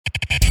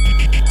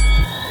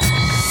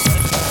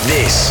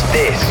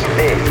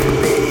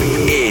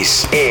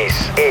is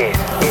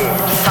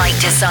Fight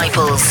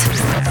Disciples.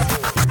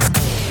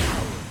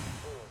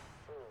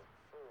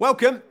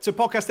 Welcome to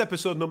podcast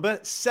episode number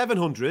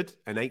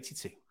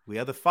 782. We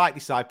are the Fight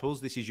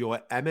Disciples. This is your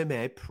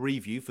MMA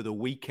preview for the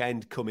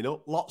weekend coming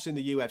up. Lots in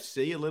the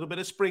UFC, a little bit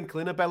of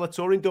sprinkling, a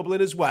Bellator in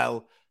Dublin as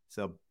well.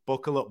 So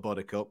buckle up,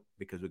 Buttercup,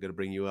 because we're going to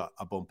bring you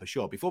a bumper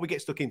show. Before we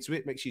get stuck into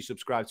it, make sure you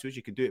subscribe to us.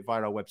 You can do it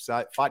via our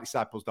website,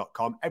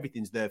 fightdisciples.com.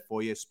 Everything's there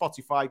for you.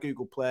 Spotify,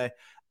 Google Play,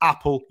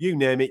 Apple, you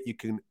name it. You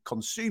can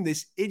consume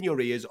this in your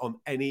ears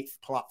on any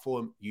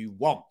platform you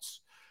want.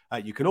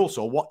 You can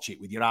also watch it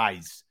with your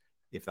eyes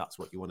if that's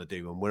what you want to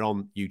do. And we're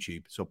on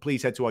YouTube. So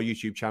please head to our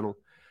YouTube channel,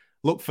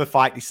 look for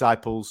Fight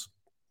Disciples,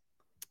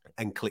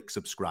 and click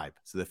subscribe.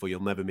 So therefore,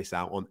 you'll never miss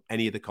out on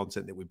any of the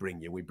content that we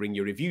bring you. We bring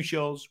you review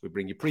shows, we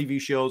bring you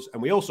preview shows,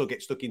 and we also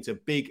get stuck into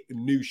big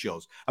news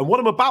shows. And what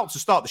I'm about to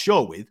start the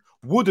show with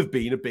would have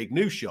been a big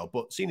news show,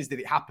 but seeing as that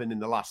it happened in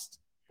the last,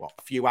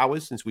 few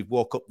hours since we've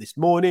woke up this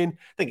morning,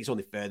 I think it's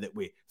only fair that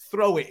we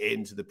throw it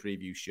into the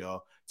preview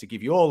show to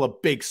give you all a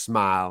big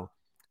smile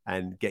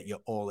and get you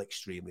all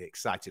extremely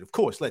excited. Of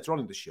course, later on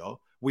in the show,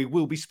 we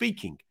will be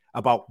speaking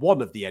about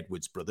one of the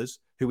Edwards brothers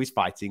who is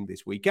fighting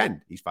this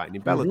weekend. He's fighting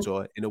in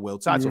Bellator in a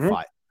world title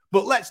fight.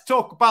 But let's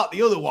talk about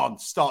the other one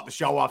to start the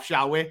show off,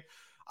 shall we?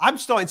 I'm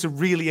starting to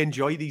really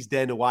enjoy these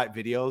Dana White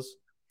videos.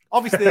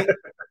 Obviously,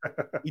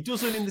 he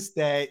does it in the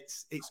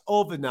States. It's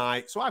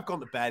overnight. So I've gone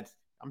to bed.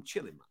 I'm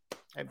chilling, man.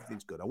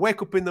 Everything's good. I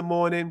wake up in the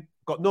morning,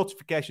 got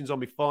notifications on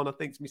my phone. I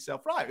think to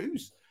myself, right,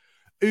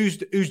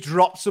 who's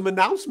dropped some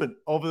announcement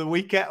over the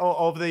weekend or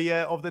over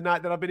the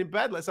night that I've been in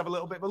bed? Let's have a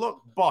little bit of a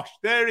look. Bosh,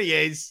 there he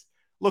is.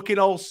 Looking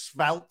all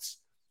svelte,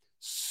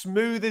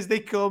 smooth as they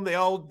come, the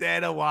old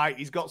Dana White.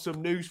 He's got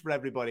some news for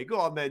everybody. Go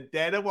on then,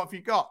 Dana, what have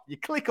you got? You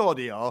click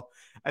audio,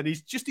 and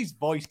his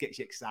voice gets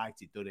you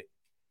excited, doesn't it?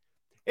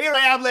 Here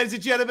I am, ladies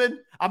and gentlemen.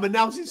 I'm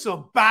announcing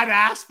some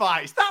badass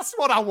fights. That's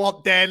what I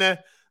want, Dana.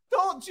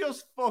 Don't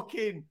just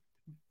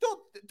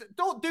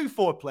don't do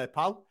foreplay,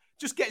 pal.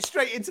 Just get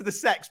straight into the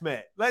sex,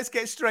 mate. Let's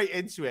get straight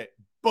into it.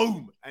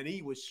 Boom. And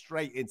he was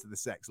straight into the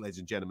sex, ladies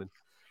and gentlemen,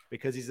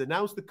 because he's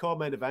announced the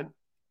co-main event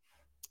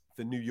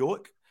for New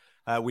York.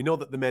 We know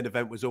that the main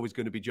event was always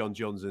going to be John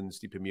Jones and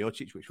Stipe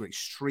Miocic, which we're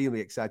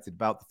extremely excited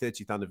about. The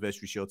 30th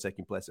anniversary show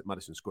taking place at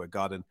Madison Square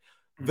Garden.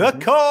 The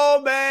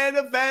co-main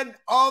event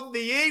of the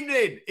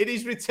evening. It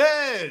is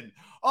return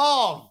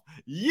of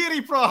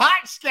Jiří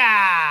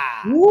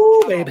Procházka.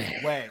 Woo, baby.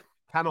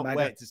 Cannot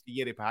wait to see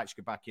Jiří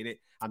Procházka back in it.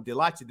 I'm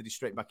delighted that he's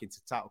straight back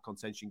into title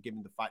contention,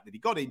 given the fact that he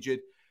got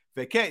injured,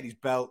 vacated his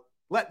belt,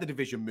 let the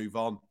division move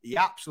on. He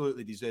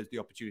absolutely deserves the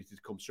opportunity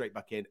to come straight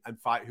back in and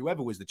fight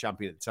whoever was the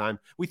champion at the time.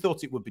 We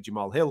thought it would be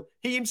Jamal Hill.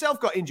 He himself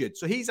got injured,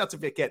 so he's had to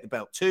vacate the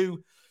belt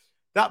too.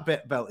 That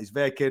belt is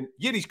vacant.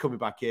 Jiří's coming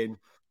back in,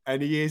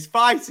 and he is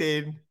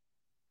fighting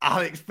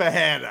Alex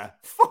Pereira.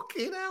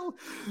 Fucking hell.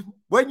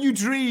 When you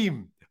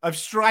dream of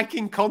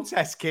striking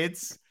contests,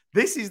 kids,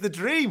 this is the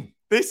dream.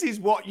 This is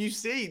what you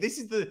see. This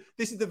is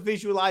the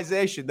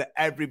visualization that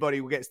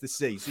everybody gets to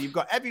see. So you've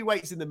got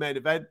heavyweights in the main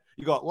event.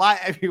 You've got light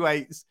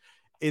heavyweights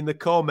in the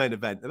co-main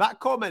event. And that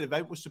co-main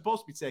event was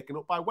supposed to be taken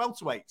up by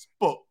welterweights.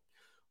 But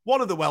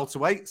one of the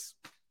welterweights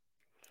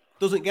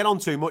doesn't get on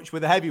too much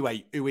with a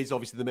heavyweight, who is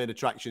obviously the main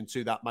attraction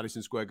to that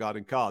Madison Square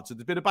Garden card. So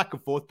there's been a back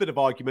and forth, bit of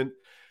argument.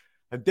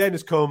 And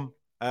Dana's come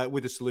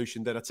with a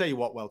solution that, I tell you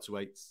what,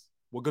 welterweights,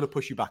 we're going to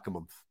push you back a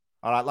month.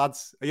 All right,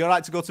 lads, are you all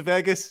right to go to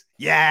Vegas?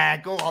 Yeah,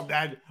 go on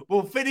then.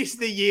 We'll finish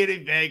the year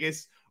in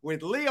Vegas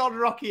with Leon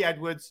Rocky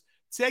Edwards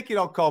taking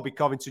on Colby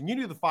Covington. You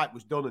knew the fight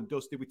was done and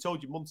dusted. We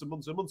told you months and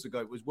months and months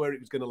ago it was where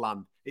it was going to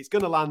land. It's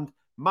going to land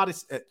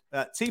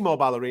at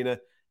T-Mobile Arena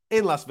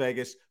in Las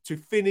Vegas to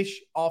finish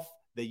off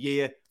the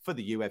year for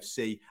the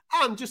UFC.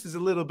 And just as a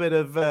little bit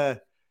of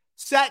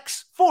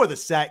sex for the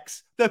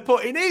sex, they're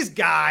putting his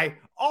guy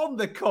on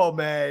the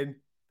co-main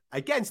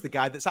against the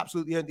guy that's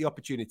absolutely earned the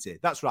opportunity.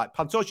 That's right.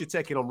 Pantoja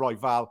taking on Roy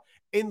Val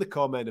in the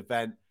co-main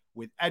event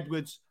with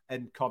Edwards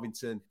and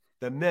Covington,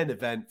 the main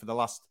event for the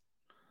last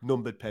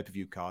numbered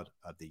pay-per-view card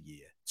of the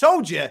year.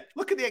 Told you.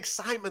 Look at the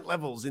excitement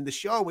levels in the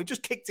show. We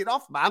just kicked it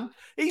off, man.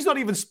 He's not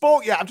even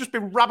spoke yet. I've just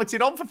been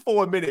rabbiting on for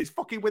 4 minutes,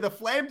 fucking with a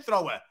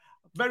flamethrower.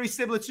 Very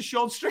similar to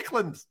Sean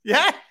Strickland.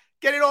 Yeah?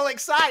 Getting all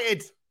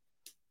excited.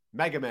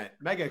 Mega, mate.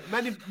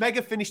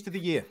 Mega finish to the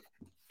year.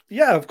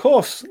 Yeah, of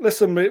course.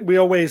 Listen, we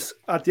always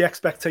had the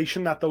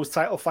expectation that those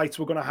title fights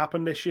were going to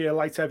happen this year.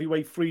 Light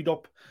heavyweight freed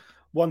up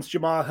once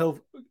Jamal Hill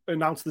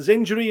announced his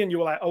injury, and you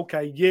were like,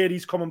 okay,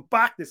 he's coming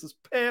back. This is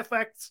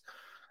perfect.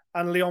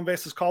 And Leon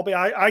versus Colby.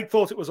 I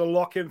thought it was a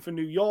lock-in for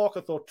New York.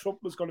 I thought Trump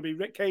was going to be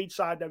Rick Cage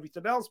side and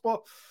everything else,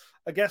 but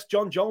I guess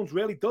John Jones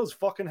really does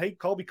fucking hate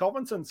Colby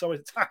Covington, so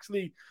it's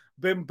actually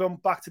been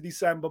bumped back to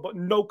December, but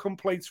no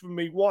complaints from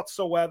me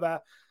whatsoever.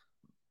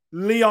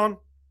 Leon,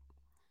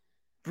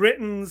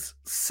 Britain's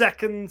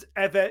second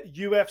ever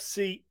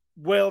UFC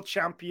world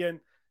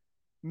champion,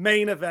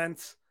 main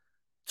event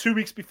 2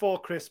 weeks before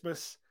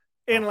Christmas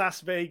in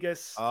Las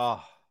Vegas.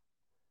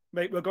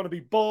 Mate, we're going to be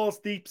balls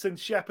deeps in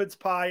shepherd's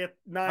pie at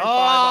 9-5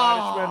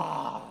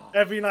 Irishman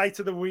every night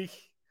of the week.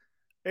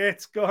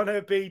 It's going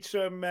to be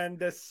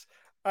tremendous.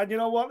 And you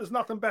know what? There's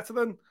nothing better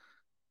than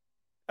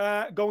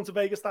going to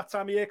Vegas that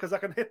time of year because I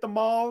can hit the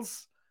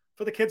malls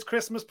for the kids'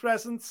 Christmas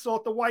presents,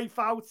 sort the wife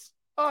out.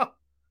 Oh,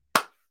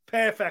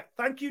 perfect.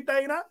 Thank you,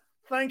 Dana.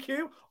 Thank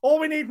you.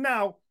 All we need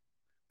now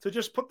to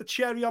just put the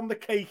cherry on the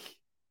cake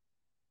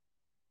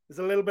is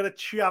a little bit of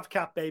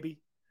Shavkat,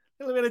 baby.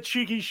 A little bit of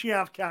cheeky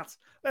Shavkat.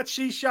 Let's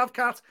see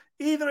Shavkat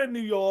either in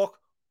New York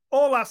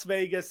or Las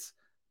Vegas.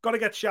 Got to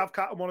get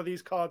Shavkat on one of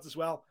these cards as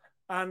well.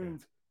 And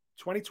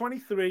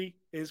 2023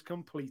 is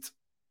complete.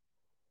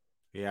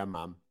 Yeah,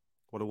 man.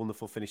 What a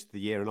wonderful finish to the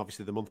year. And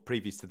obviously the month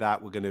previous to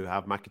that, we're going to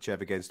have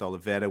Makhachev against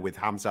Oliveira with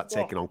Hamzat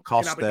taking on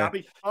Costa.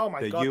 Oh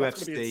my God, UFC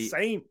that's going to be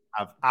insane.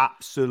 Have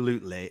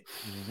absolutely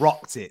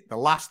rocked it. The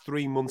last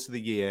 3 months of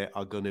the year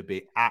are going to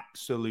be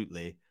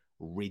absolutely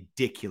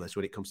ridiculous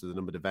when it comes to the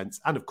numbered events.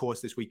 And of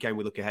course, this weekend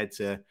we look ahead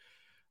to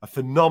a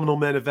phenomenal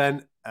main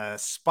event, a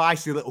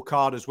spicy little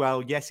card as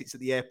well. Yes, it's at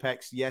the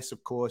Apex. Yes,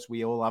 of course,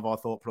 we all have our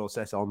thought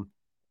process on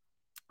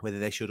whether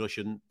they should or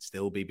shouldn't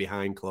still be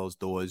behind closed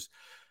doors.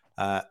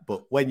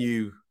 But when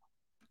you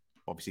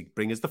obviously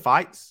bring us the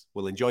fights,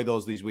 we'll enjoy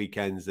these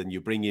weekends, and you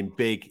bring in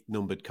big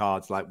numbered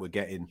cards like we're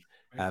getting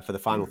for the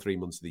final 3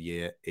 months of the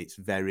year. It's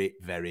very,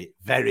 very,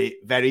 very,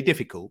 very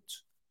difficult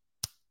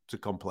to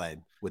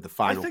complain with the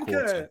final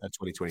quarter of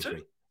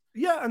 2023.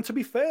 And to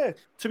be fair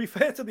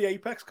to the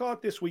Apex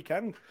card this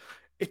weekend,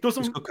 it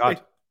doesn't. It's a good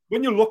card.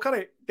 When you look at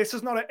it, this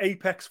is not an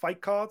Apex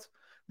fight card.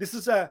 This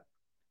is a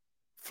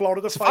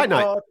Florida fight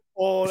card,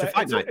 or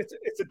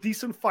it's a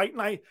decent fight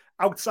night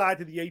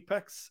outside of the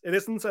Apex. It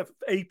isn't an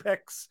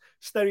Apex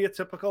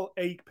stereotypical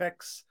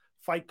Apex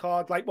fight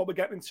card like what we're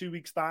getting in 2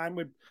 weeks' time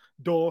with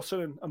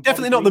Dawson and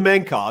definitely not the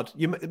main card.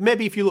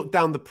 Maybe if you look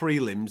down the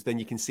prelims, then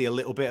you can see a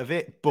little bit of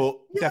it, but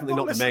definitely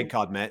not the main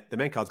card, mate. The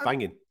main card's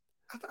banging.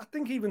 I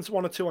think even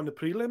one or two on the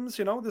prelims.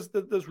 You know,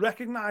 there's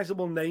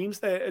recognizable names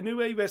there.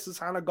 Inoue versus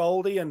Hannah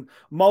Goldie and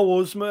Mo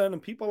Usman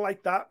and people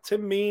like that.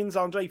 Tim Means,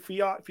 Andre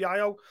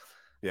Fiallo.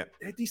 Yeah,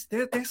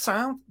 they're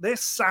sound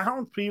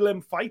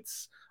prelim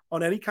fights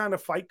on any kind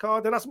of fight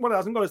card. And that's what it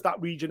hasn't got is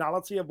that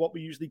regionality of what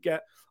we usually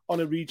get on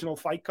a regional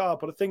fight card.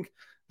 But I think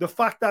the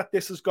fact that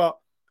this has got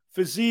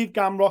Fizzy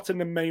Gamrot in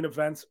the main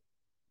event,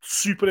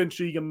 super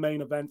intriguing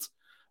main event.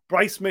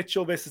 Bryce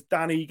Mitchell versus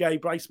Dan Ige.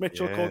 Bryce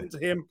Mitchell, according to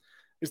him,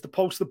 is the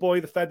poster boy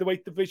of the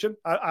featherweight division.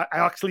 I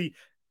actually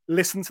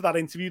listened to that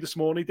interview this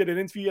morning. He did an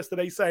interview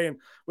yesterday saying,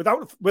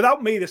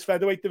 without me, this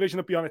featherweight division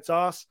would be on its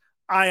arse.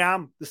 I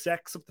am the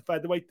sex of the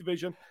featherweight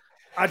division.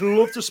 I'd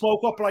love to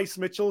smoke what Bryce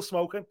Mitchell's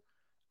smoking.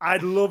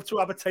 I'd love to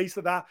have a taste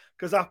of that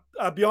because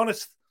I'll be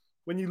honest,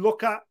 when you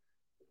look at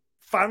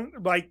fan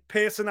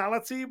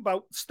personality,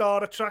 about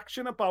star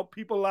attraction, about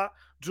people that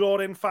draw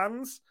in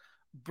fans,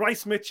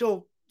 Bryce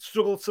Mitchell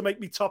struggled to make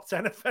me top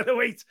 10 at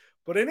featherweight,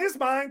 but in his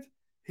mind,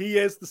 he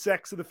is the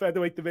sex of the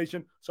featherweight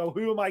division. So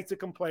who am I to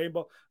complain?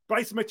 But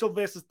Bryce Mitchell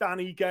versus Dan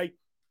Ige,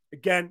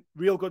 again,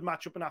 real good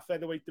matchup in that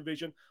featherweight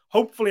division.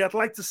 Hopefully, I'd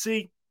like to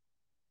see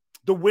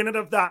the winner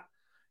of that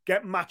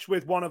get matched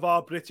with one of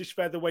our British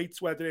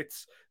featherweights, whether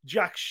it's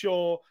Jack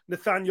Shaw,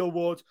 Nathaniel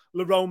Wood,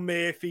 Lerone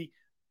Murphy.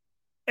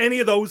 Any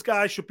of those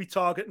guys should be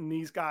targeting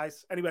these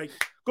guys. Anyway,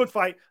 good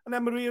fight. And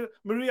then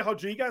Maria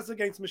Rodriguez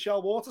against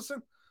Michelle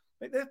Waterson.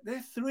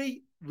 They're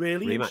three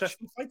really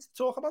interesting fights to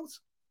talk about.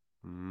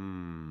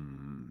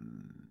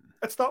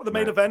 Let's start with the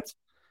main event.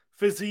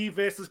 Fizzy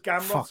versus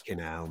Gamrot. Fucking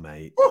hell,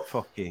 mate.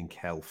 Fucking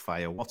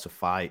hellfire. What a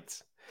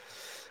fight.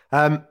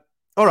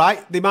 All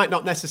right, they might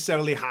not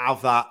necessarily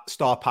have that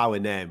star power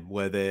name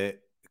where the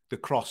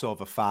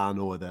crossover fan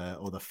or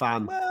the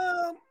fan.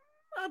 Well,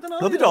 I don't know.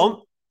 No, they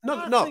don't.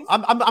 No.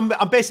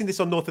 I'm basing this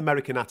on North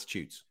American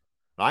attitudes,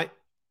 right?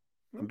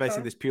 I'm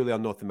basing this purely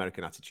on North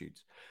American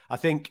attitudes. I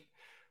think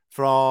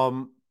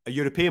from a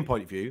European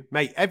point of view,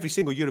 mate, every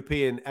single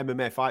European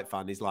MMA fight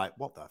fan is like,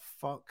 what the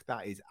fuck?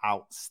 That is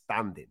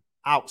outstanding.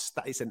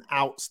 It's an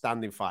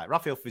outstanding fight.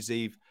 Rafael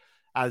Fiziev,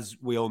 as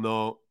we all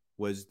know,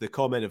 was the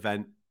co-main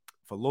event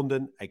for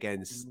London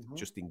against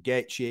Justin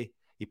Gaethje.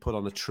 He put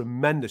on a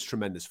tremendous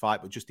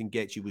fight, but Justin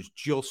Gaethje was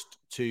just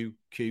too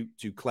cute,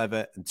 too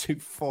clever, and too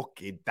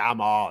fucking damn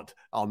hard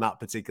on that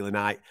particular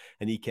night.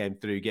 And he came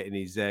through getting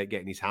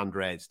his hand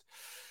raised.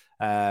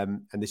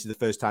 And this is the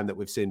first time that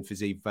we've seen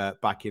Fiziev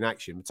back in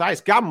action.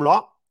 Matthias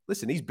Gamrot,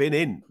 listen, he's been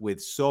in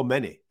with so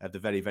many of the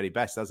very, very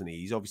best, hasn't he?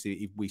 He's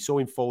obviously, we saw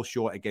him fall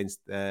short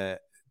against the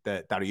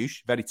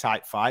Dariush. Very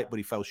tight fight, but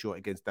he fell short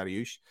against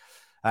Dariush.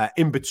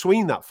 In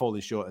between that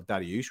falling short of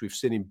Dariush, we've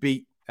seen him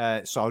beat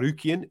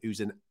Sarukian, who's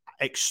an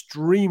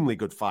extremely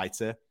good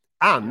fighter,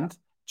 and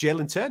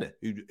Jalen Turner,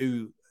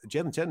 who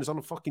Jalen Turner's on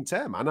a fucking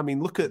tear, man. I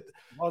mean, look at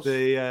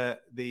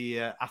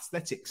the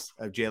aesthetics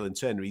of Jalen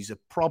Turner. He's a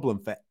problem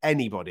for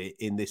anybody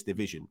in this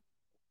division.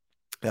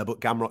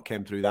 But Gamrot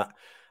came through that,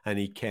 and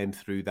he came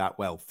through that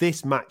well.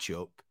 This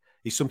matchup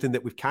is something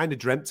that we've kind of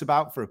dreamt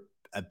about for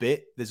a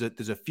bit. There's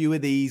a few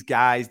of these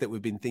guys that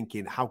we've been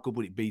thinking, how good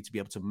would it be to be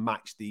able to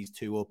match these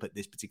two up at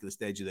this particular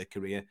stage of their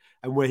career?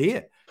 And we're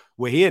here.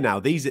 We're here now.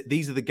 These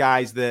are the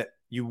guys that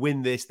you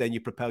win this, then you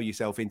propel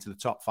yourself into the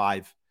top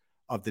 5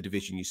 of the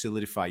division. You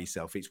solidify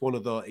yourself. It's one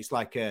of the. It's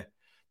like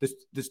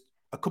there's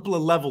a couple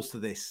of levels to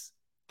this,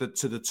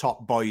 to the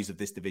top boys of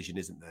this division,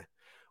 isn't there?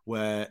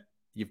 Where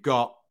you've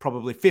got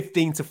probably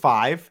 15 to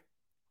 5,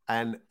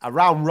 and a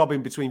round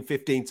robin between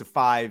 15 to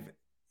 5.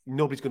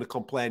 Nobody's going to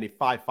complain if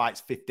 5 fights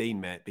 15,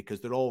 mate,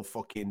 because they're all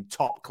fucking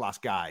top class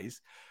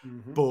guys.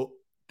 Mm-hmm. But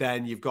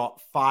then you've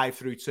got 5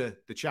 through to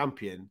the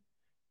champion,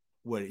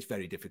 where it's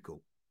very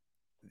difficult.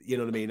 You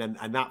know what I mean?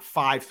 And that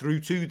 5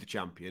 through to the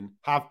champion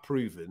have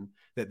proven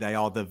that they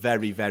are the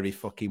very, very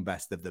fucking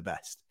best of the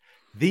best.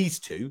 These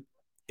two,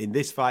 in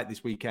this fight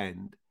this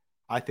weekend,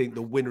 I think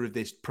the winner of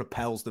this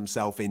propels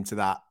themselves into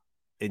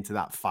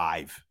that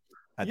 5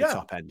 at the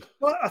top end.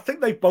 Well, I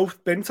think they've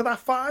both been to that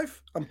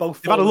 5 and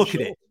both they've had a look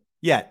at it.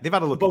 Yeah, they've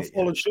had a look at it. Both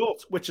fallen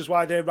short, which is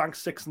why they're ranked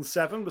 6 and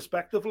 7,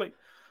 respectively.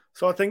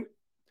 So I think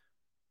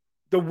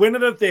the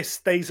winner of this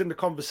stays in the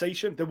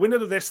conversation. The winner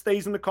of this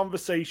stays in the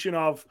conversation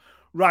of,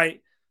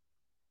 right,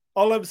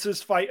 Olives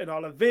is fighting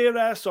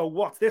Oliveira, so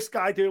what's this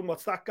guy doing?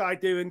 What's that guy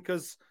doing?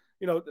 Because,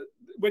 you know,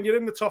 when you're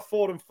in the top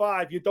 4 and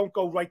 5, you don't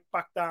go right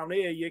back down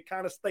here. You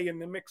kind of stay in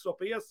the mix up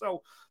here.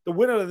 So the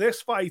winner of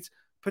this fight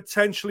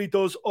potentially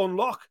does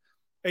unlock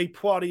a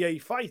Poirier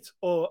fight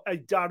or a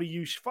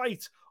Dariush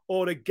fight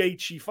or a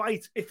Gaethje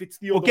fight if it's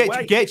the other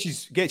way.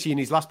 Gaethje in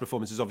his last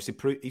performance has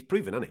obviously he's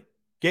proven, hasn't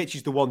he?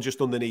 Gaethje's the one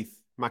just underneath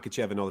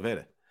Makhachev and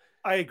Oliveira.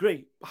 I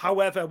agree.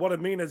 However, what I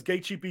mean is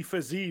Gaethje beat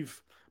Fizzy,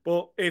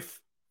 but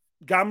if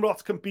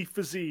Gamrot can beat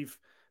Fizzy,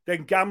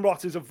 then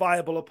Gamrot is a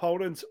viable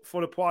opponent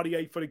for a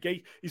Poirier, for a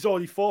Gaethje. He's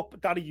already fought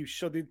Dariush,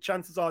 so the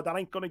chances are that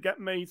ain't going to get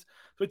made.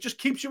 So it just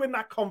keeps you in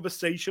that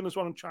conversation is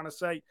what I'm trying to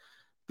say.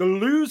 The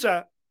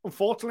loser,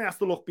 unfortunately, has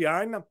to look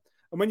behind them.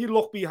 And when you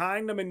look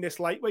behind them in this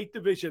lightweight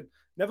division,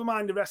 never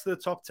mind the rest of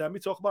the top 10, we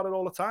talk about it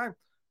all the time.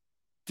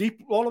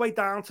 Deep, all the way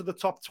down to the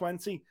top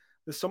 20,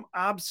 there's some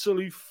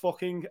absolute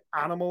fucking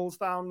animals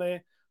down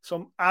there.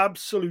 Some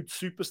absolute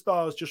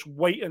superstars just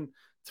waiting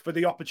for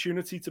the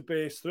opportunity to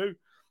burst through.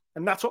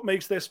 And that's what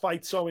makes this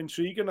fight so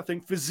intriguing. I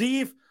think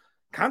Fizzy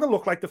kind of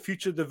looked like the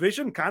future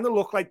division, kind of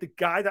looked like the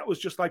guy that was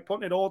just like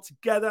putting it all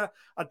together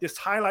at this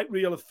highlight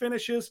reel of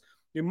finishes.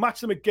 You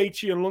match them at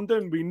Gaethje in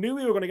London. We knew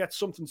we were going to get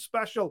something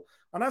special.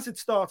 And as it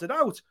started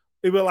out,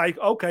 we were like,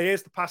 okay,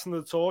 here's the passing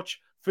of the torch.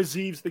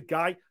 Fizzy's the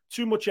guy.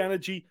 Too much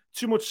energy,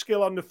 too much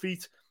skill on the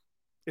feet.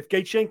 If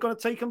Gaethje ain't going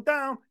to take him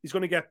down, he's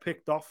going to get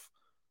picked off.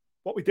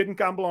 What we didn't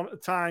gamble on at the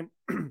time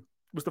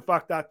was the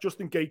fact that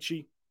Justin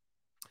Gaethje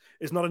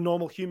is not a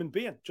normal human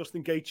being.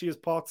 Justin Gaethje is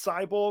part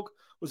cyborg,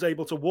 was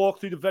able to walk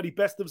through the very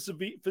best of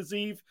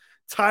Fizzy,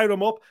 tire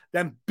him up,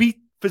 then beat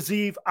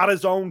Fizzy at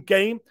his own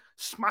game,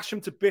 smash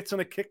him to bits in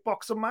a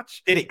kickboxing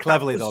match. Did it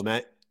cleverly though,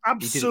 mate.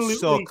 Absolutely. He did it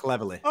so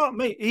cleverly. Oh,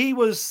 mate, he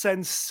was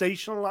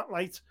sensational that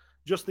night.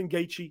 Justin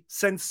Gaethje,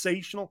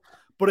 sensational.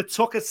 But it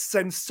took a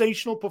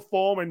sensational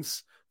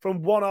performance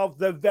from one of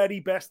the very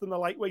best in the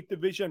lightweight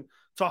division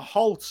to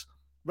halt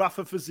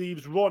Rafa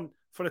Fizzy's run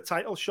for a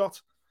title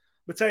shot.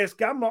 Mateus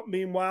Gamrot,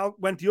 meanwhile,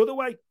 went the other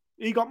way.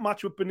 He got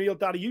matched with Beneil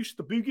Dariush,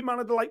 the boogeyman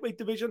of the lightweight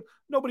division.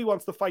 Nobody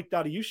wants to fight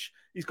Dariush.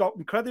 He's got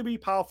incredibly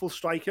powerful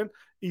striking.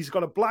 He's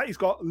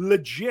got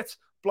legit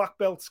black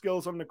belt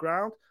skills on the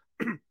ground.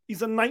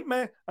 He's a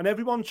nightmare, and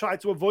everyone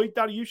tried to avoid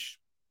Dariush.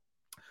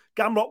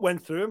 Gamrot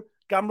went through him.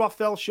 Gamrot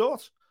fell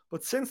short.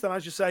 But since then,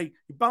 as you say,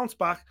 he bounced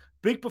back.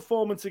 Big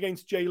performance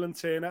against Jalen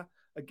Turner.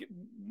 The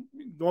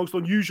most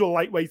unusual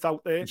lightweight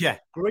out there. Yeah.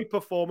 Great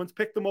performance.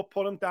 Picked him up,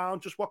 put him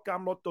down, just what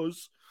Gamrot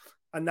does.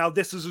 And now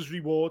this is his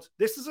reward.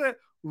 This is a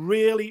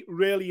really,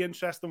 really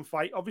interesting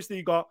fight. Obviously,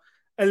 you got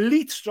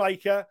elite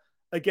striker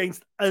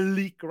against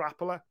elite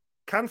grappler.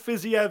 Can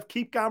Fiziev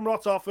keep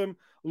Gamrot off him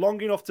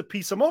long enough to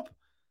piece him up?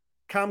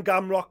 Can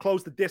Gamrot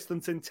close the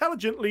distance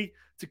intelligently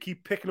to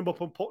keep picking him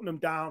up and putting him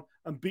down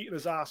and beating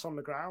his ass on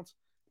the ground?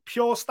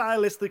 Pure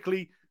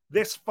stylistically,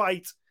 this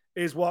fight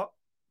is what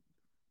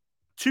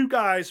two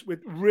guys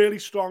with really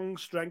strong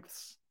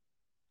strengths.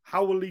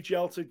 How will they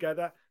gel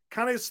together?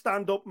 Can his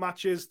stand-up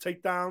matches,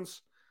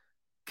 takedowns?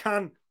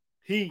 Can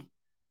he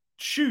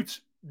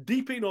shoot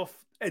deep enough,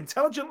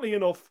 intelligently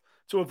enough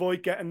to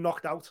avoid getting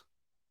knocked out?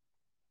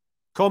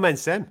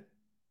 Coleman's same.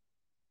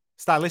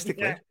 Stylistically.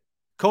 Yeah.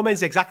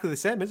 Coleman's exactly the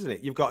same, isn't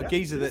it? You've got a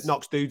geezer that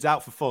knocks dudes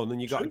out for fun,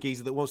 and you've got True. a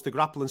geezer that wants to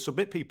grapple and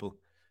submit people.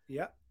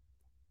 Yeah.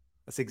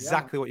 That's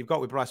exactly what you've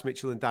got with Bryce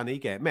Mitchell and Dan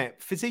Ige.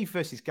 Mate, Fizzy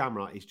versus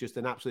Gamrot is just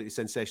an absolutely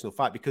sensational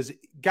fight because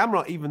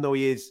Gamrot, even though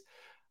he is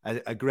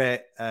a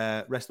great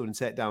wrestler and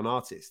takedown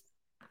artist,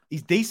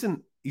 he's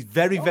decent. He's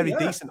very, very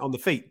decent on the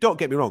feet. Don't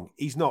get me wrong.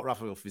 He's not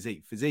Rafael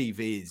Fizzy. Fizzy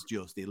is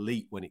just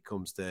elite when it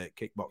comes to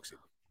kickboxing.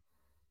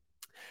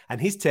 And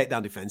his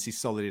takedown defense is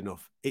solid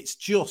enough. It's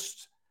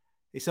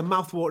a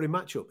mouth-watering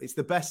matchup. It's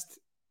the best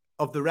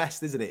of the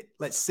rest, isn't it?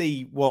 Let's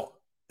see what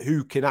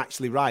who can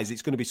actually rise.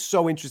 It's going to be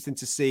so interesting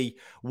to see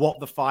what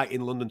the fight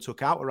in London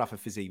took out of Rafa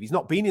Fizzy. He's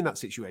not been in that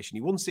situation.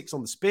 He won 6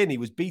 on the spin. He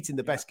was beating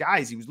the best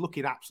guys. He was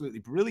looking absolutely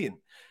brilliant.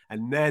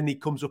 And then he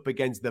comes up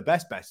against the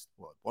best,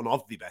 well, one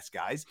of the best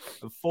guys,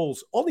 and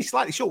falls only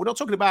slightly short. We're not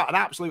talking about an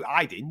absolute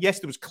hiding. Yes,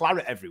 there was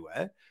claret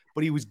everywhere,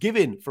 but he was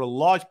given for a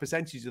large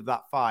percentage of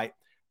that fight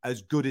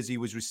as good as he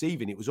was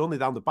receiving. It was only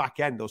down the back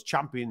end, those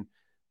champion,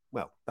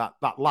 well, that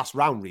last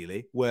round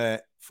really,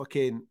 where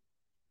fucking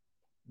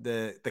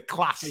the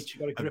class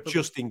of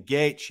Justin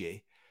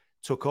Gaethje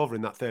took over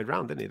in that third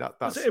round, didn't he?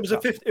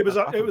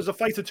 It was a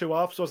fight of 2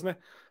 halves, wasn't it?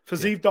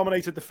 Fizzy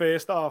dominated the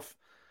first half,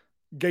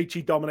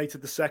 Gaethje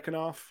dominated the second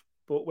half.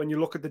 But when you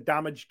look at the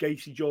damage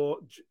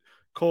Gaethje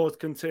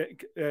caused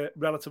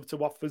relative to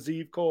what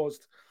Fizzy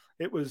caused,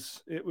 it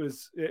was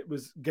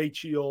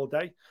Gaethje all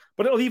day.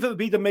 But it'll either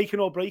be the making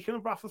or breaking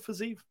of Rafa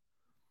Fizzy.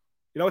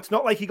 You know, it's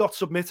not like he got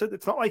submitted.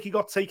 It's not like he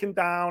got taken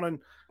down and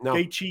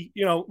Gaethje,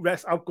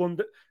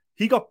 outgunned.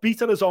 He got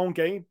beat at his own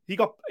game. He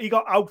got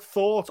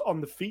outthought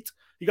on the feet.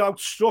 He got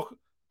outstruck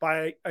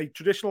by a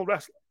traditional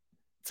wrestler.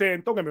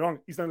 Saying, don't get me wrong,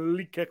 he's an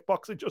elite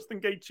kickboxer,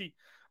 Justin Gaethje.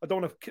 I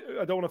don't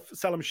want to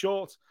sell him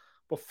short,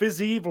 but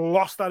Fizzy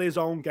lost at his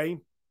own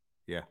game.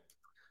 Yeah.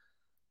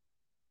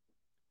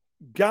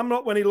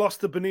 Gamrot, when he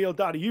lost to Beneil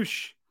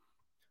Dariush,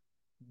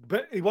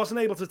 but he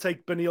wasn't able to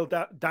take Beneil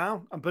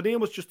down, and Beneil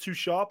was just too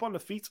sharp on the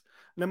feet.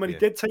 And then when he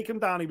did take him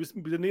down,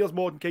 Beneil's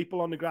more than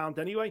capable on the ground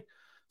anyway.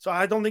 So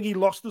I don't think he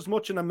lost as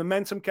much, and the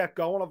momentum kept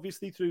going,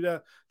 obviously, through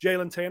the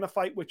Jalen Turner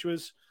fight, which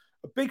was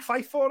a big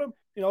fight for him.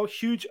 You know,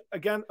 huge,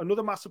 again,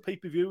 another massive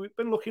pay-per-view. We've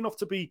been lucky enough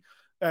to be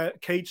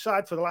cage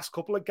side for the last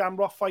couple of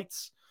Gamrot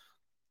fights.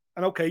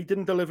 And okay, he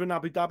didn't deliver in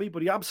Abu Dhabi,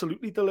 but he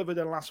absolutely delivered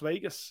in Las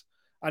Vegas.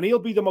 And he'll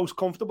be the most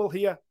comfortable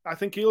here. I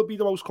think he'll be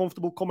the most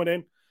comfortable coming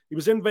in. He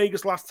was in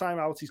Vegas last time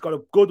out. He's got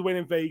a good win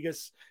in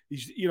Vegas.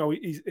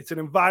 It's an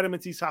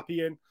environment he's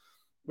happy in.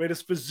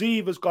 Whereas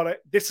Fizzy has got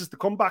it. This is the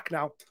comeback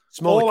now.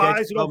 Smaller all cage,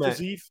 eyes are on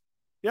Fizzy.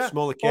 Yeah,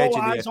 smaller cage.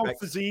 All eyes on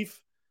Fizzy.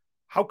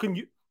 How can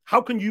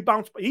you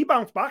bounce? He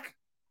bounced back.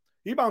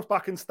 He bounced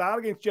back in style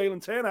against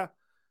Jalen Turner.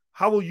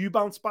 How will you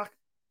bounce back?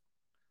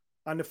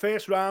 And the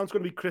first round's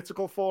going to be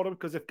critical for him,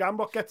 because if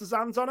Gamrot gets his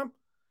hands on him,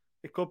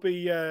 it could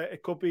be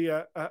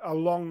a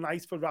long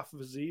night for Rafa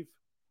Fizzy.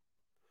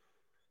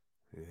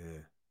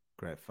 Yeah,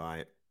 great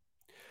fight.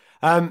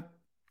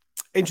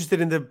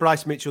 Interested in the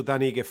Bryce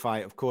Mitchell-Dan Ige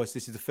fight. Of course,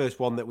 this is the first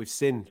one that we've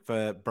seen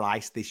for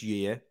Bryce this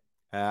year,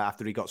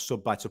 after he got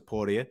subbed by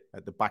Topuria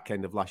at the back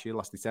end of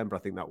last December, I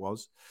think that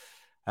was.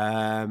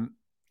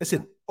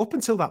 Listen, up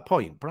until that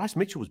point, Bryce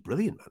Mitchell was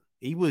brilliant, man.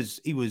 He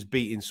was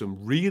beating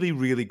some really,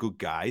 really good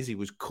guys. He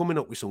was coming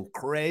up with some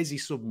crazy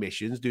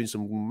submissions, doing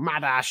some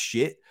mad-ass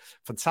shit.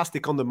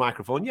 Fantastic on the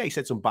microphone. Yeah, he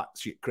said some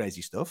batshit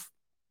crazy stuff.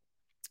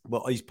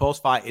 But his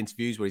post-fight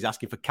interviews where he's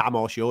asking for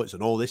camo shorts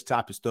and all this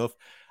type of stuff,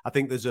 I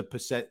think there's a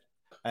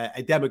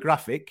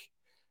demographic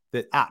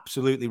that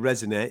absolutely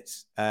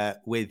resonates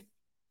with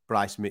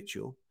Bryce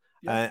Mitchell.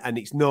 Yeah. And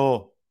it's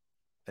no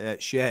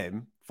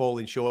shame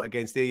falling short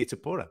against Ilia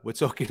Topuria. We're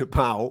talking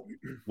about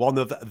one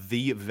of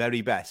the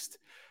very best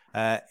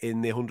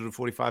in the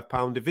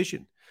 145-pound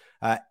division.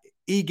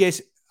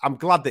 I'm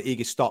glad that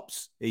Ige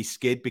stops his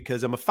skid,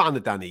 because I'm a fan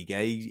of Dan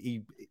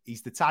Ige.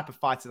 He's the type of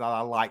fighter that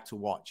I like to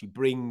watch. He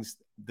brings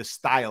the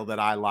style that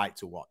I like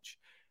to watch.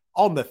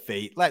 On the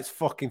feet, let's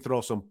fucking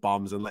throw some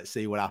bombs and let's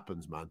see what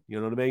happens, man. You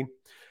know what I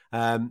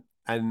mean?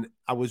 And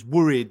I was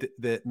worried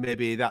that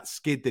maybe that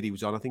skid that he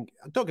was on, I think,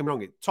 don't get me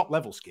wrong, top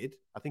level skid.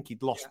 I think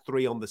he'd lost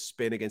 3 on the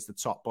spin against the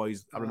top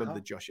boys. I remember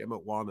the Josh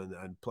Emmett one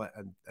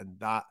and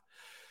that.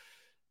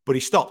 But he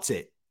stopped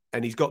it.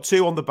 And he's got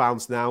 2 on the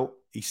bounce now.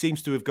 He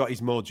seems to have got his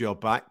mojo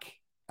back.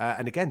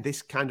 And again,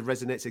 this kind of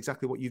resonates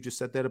exactly what you've just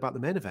said there about the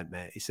main event,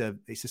 mate. It's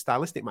a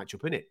stylistic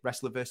matchup, isn't it?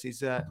 Wrestler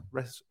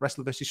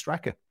versus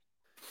striker.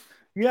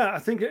 Yeah, I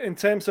think in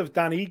terms of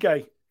Dan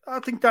Ige, I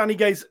think Dan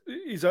Ige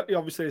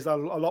obviously has a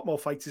lot more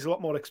fights. He's a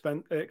lot more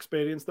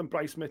experienced than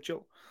Bryce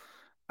Mitchell.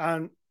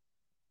 And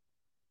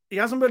he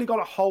hasn't really got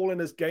a hole in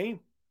his game.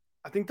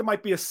 I think there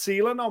might be a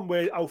ceiling on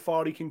how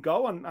far he can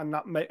go, and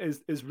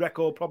that his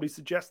record probably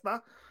suggests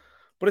that.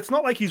 But it's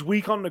not like he's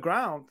weak on the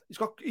ground.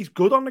 He's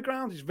good on the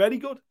ground. He's very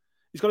good.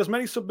 He's got as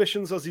many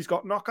submissions as he's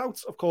got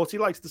knockouts. Of course, he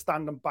likes to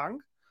stand and bang,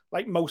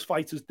 like most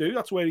fighters do.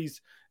 That's where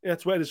his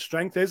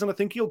strength is. And I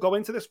think he'll go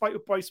into this fight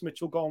with Bryce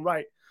Mitchell going,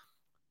 right,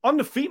 on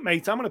the feet,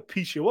 mate, I'm going to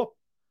piece you up.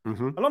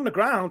 Mm-hmm. And on the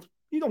ground,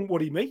 you don't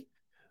worry me.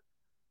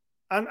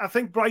 And I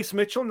think Bryce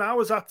Mitchell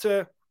now is at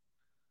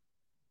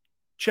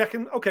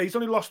checking. Okay, he's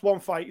only lost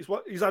 1 fight.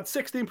 He's had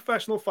 16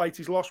 professional fights.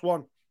 He's lost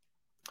 1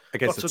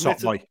 against the top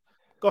boy.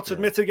 Got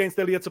submitted against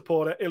Ilia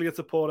Topuria. Ilia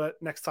Topuria,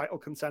 next title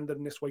contender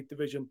in this weight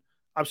division.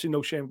 Absolutely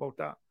no shame about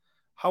that.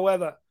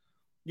 However,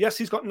 yes,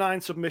 he's got 9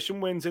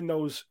 submission wins in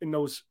those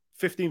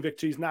 15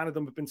 victories. 9 of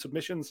them have been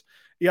submissions.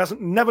 He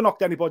never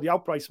knocked anybody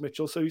out, Bryce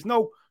Mitchell. So he's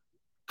no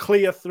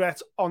clear threat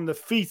on the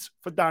feet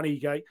for Dan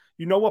Ige.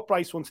 You know what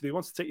Bryce wants to do. He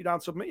wants to take you down,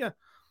 submit you.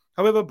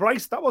 However,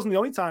 Bryce, that wasn't the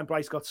only time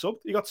Bryce got subbed.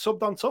 He got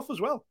subbed on tough as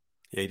well.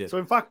 Yeah, he did. So,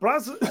 in fact,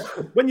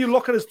 when you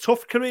look at his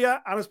tough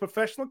career and his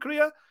professional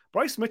career,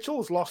 Bryce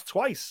Mitchell's lost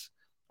twice.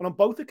 And on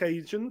both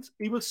occasions,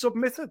 he was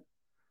submitted.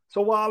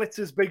 So, while it's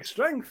his big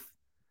strength,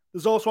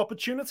 there's also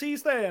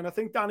opportunities there. And I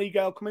think Danny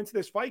Gale come into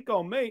this fight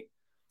going, mate,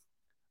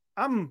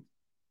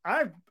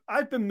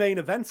 I've been main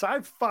events.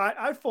 I've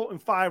fought in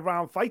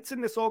 5-round fights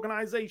in this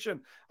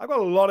organization. I've got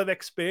a lot of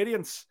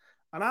experience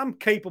and I'm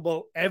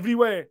capable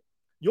everywhere.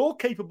 You're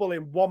capable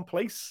in one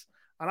place.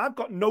 And I've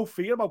got no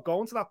fear about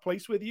going to that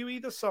place with you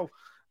either. So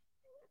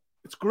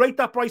it's great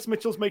that Bryce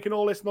Mitchell's making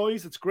all this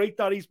noise. It's great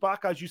that he's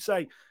back. As you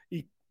say,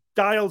 he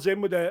dials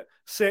in with a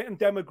certain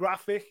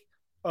demographic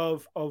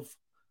of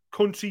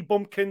country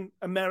bumpkin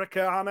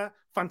Americana.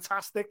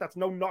 Fantastic. That's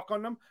no knock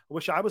on them. I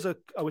wish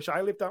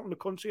I lived out in the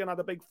country and had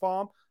a big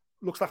farm.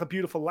 Looks like a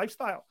beautiful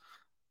lifestyle.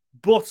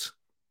 But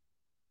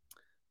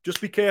just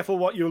be careful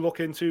what you look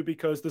into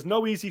because there's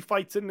no easy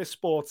fights in this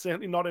sport,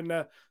 certainly not in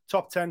the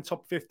top 10,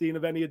 top 15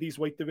 of any of these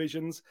weight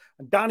divisions.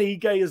 And Dan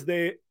Ige is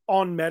there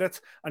on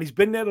merit, and he's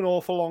been there an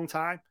awful long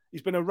time.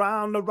 He's been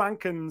around the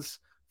rankings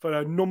for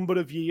a number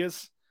of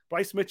years.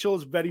 Bryce Mitchell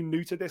is very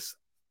new to this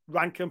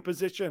ranking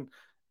position.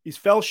 He's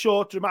fell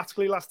short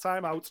dramatically last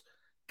time out.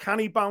 Can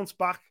he bounce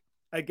back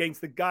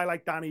against a guy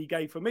like Dan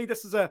Ige? For me,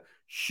 this is a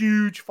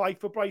huge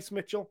fight for Bryce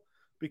Mitchell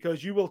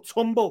because you will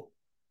tumble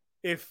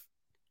if...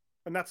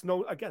 And that's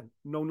no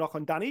knock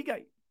on Dan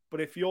Ige. But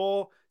if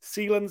your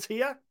ceiling's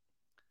here,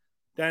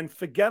 then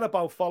forget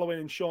about following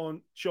in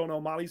Sean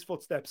O'Malley's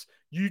footsteps.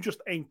 You just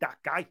ain't that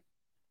guy.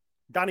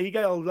 Dan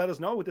Ige will let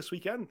us know this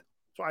weekend.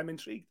 So I'm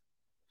intrigued.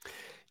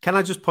 Can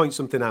I just point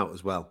something out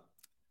as well?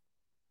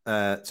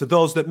 To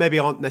those that maybe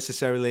aren't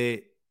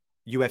necessarily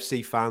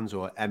UFC fans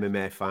or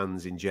MMA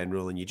fans in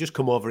general, and you just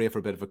come over here for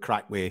a bit of a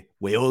crack with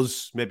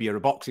us, maybe you're a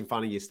boxing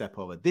fan and you step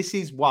over. This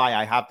is why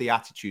I have the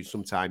attitude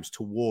sometimes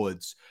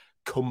towards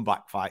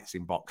comeback fights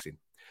in boxing.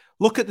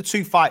 Look at the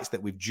two fights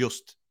that we've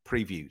just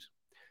previewed.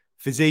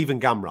 Fizzy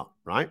and Gamrot,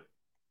 right?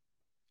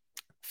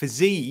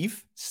 Fizzy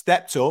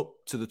stepped up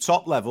to the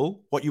top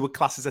level, what you would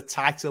class as a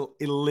title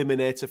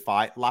eliminator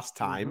fight last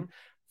time,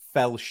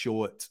 fell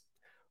short.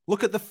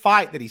 Look at the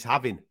fight that he's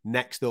having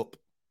next up.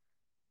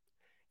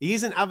 He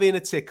isn't having a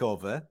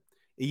takeover.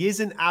 He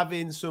isn't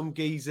having some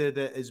geezer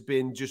that has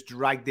been just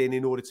dragged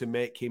in order to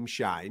make him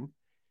shine.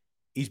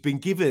 He's been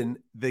given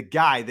the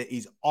guy that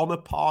is on a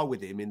par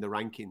with him in the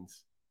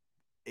rankings.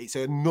 It's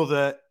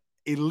another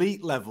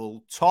elite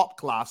level, top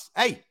class.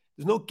 Hey,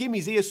 there's no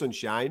gimmies here,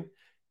 sunshine.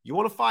 You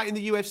want to fight in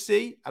the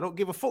UFC? I don't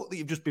give a fuck that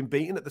you've just been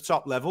beaten at the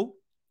top level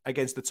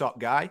against the top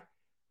guy.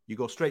 You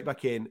go straight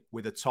back in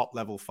with a top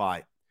level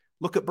fight.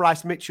 Look at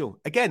Bryce Mitchell.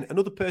 Again,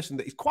 another person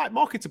that is quite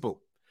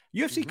marketable.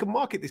 UFC can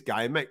market this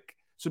guy and make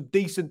some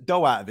decent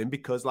dough out of him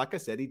because, like I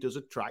said, he does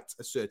attract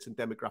a certain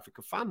demographic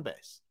of fan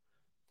base.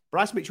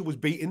 Bryce Mitchell was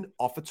beaten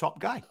off a top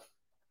guy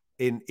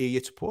in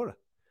Ilia Topuria.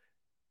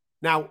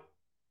 Now,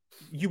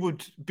 you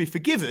would be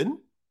forgiven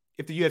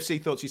if the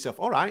UFC thought to yourself,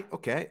 all right,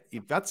 okay,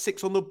 you've had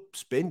 6 on the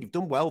spin, you've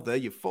done well there,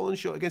 you've fallen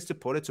short against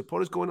Topuria,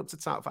 Topuria's going up to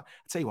title fight.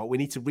 I tell you what, we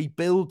need to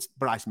rebuild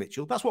Bryce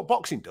Mitchell. That's what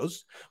boxing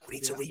does. We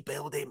need to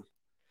rebuild him.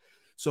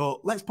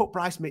 So let's put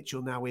Bryce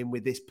Mitchell now in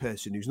with this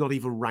person who's not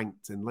even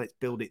ranked and let's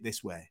build it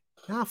this way.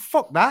 Ah,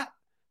 fuck that.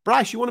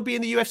 Bryce, you want to be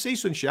in the UFC,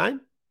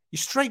 sunshine? You're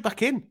straight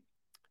back in.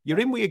 You're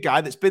in with a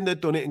guy that's been there,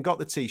 done it, and got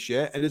the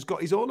T-shirt and has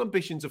got his own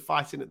ambitions of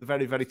fighting at the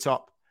very, very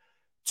top.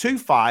 2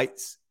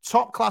 fights,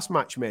 top-class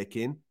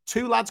matchmaking,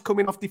 2 lads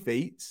coming off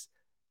defeats.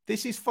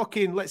 This is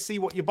fucking, let's see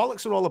what your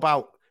bollocks are all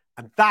about.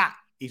 And that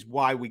is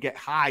why we get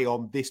high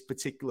on this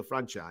particular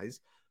franchise,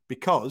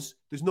 because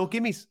there's no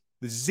gimmies.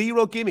 There's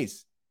 0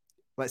 gimmies.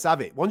 Let's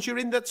have it. Once you're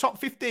in the top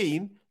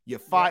 15, you're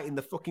fighting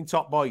the fucking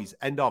top boys.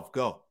 End of.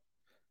 Go.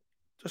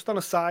 Just on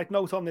a side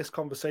note on this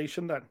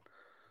conversation then,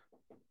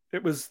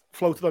 it was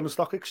floated on the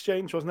stock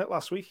exchange, wasn't it,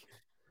 last week?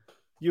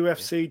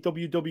 UFC,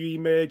 WWE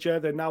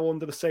merger. They're now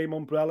under the same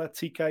umbrella.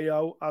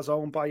 TKO, as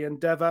owned by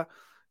Endeavor.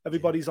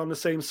 Everybody's on the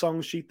same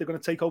song sheet. They're going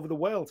to take over the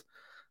world.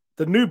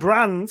 The new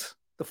brand,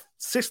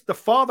 the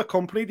father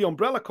company, the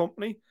umbrella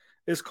company,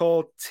 is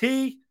called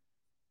TKO.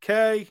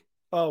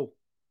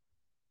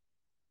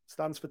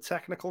 Stands for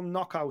Technical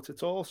Knockout.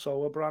 It's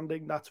also a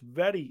branding that's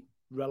very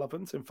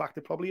relevant. In fact,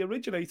 it probably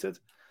originated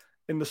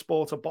in the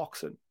sport of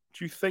boxing.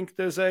 Do you think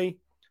there's a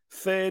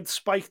third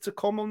spike to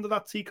come under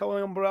that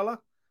TKO umbrella?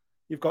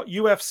 You've got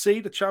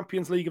UFC, the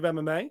Champions League of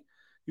MMA.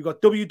 You've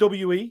got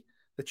WWE,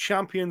 the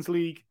Champions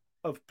League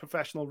of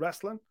Professional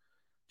Wrestling. Do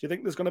you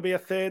think there's going to be a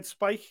third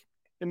spike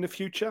in the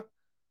future,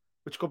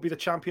 which could be the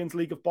Champions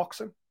League of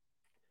Boxing?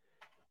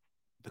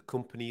 The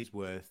company is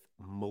worth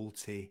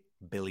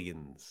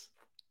multi-billions.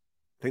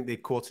 I think they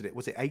quoted it.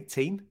 Was it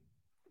 18?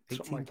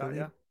 Something like that,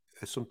 yeah.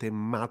 Or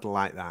something mad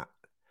like that.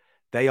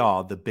 They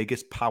are the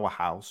biggest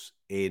powerhouse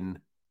in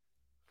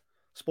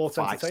sports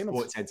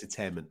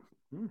entertainment.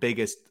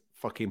 Biggest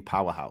fucking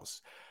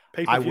powerhouse.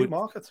 Pay-per-view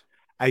market.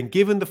 And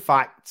given the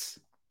fact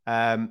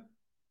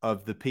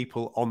of the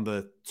people on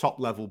the top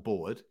level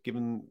board,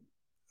 given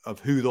of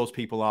who those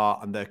people are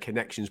and their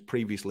connections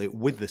previously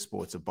with the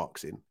sport of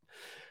boxing,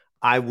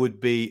 I would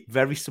be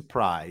very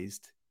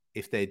surprised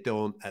if they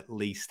don't at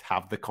least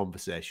have the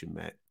conversation,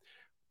 mate.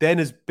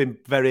 Dana's been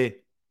very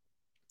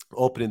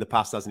open in the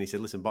past, hasn't he? He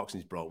said, listen,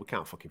 boxing's broke. We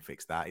can't fucking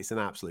fix that. It's an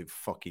absolute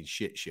fucking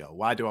shit show.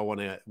 Why do I want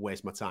to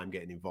waste my time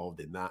getting involved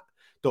in that?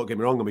 Don't get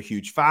me wrong, I'm a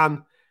huge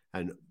fan,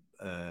 and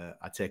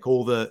I take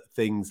all the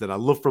things that I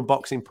love from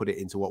boxing, put it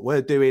into what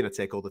we're doing. I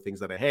take all the things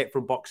that I hate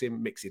from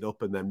boxing, mix it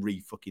up, and then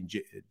fucking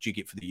jig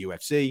it for the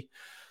UFC.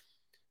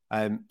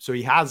 So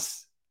he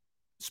has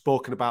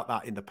spoken about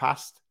that in the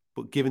past,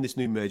 but given this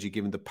new merger,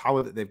 given the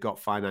power that they've got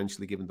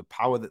financially, given the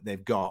power that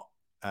they've got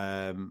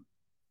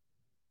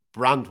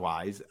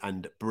brand-wise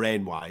and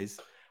brain-wise,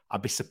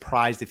 I'd be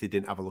surprised if they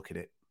didn't have a look at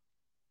it.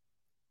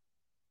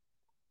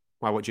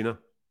 Why? What do you know?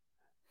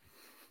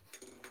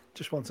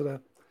 Just wanted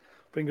to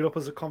bring it up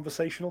as a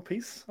conversational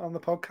piece on the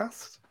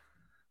podcast.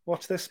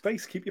 Watch this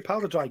space. Keep your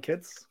powder dry,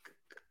 kids.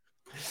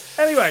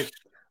 Anyway,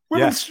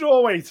 women's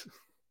strawweight.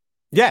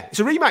 Yeah, it's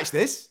a rematch,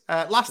 this.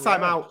 Last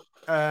time out,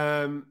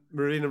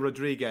 Marina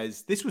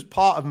Rodriguez. This was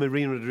part of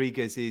Marina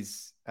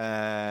Rodriguez's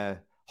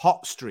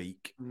hot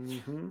streak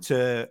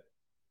to...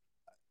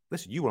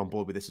 Listen, you were on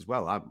board with this as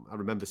well. I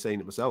remember saying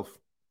it myself.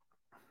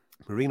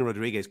 Marina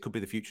Rodriguez could be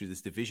the future of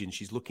this division.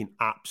 She's looking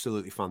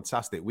absolutely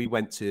fantastic. We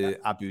went to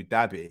Abu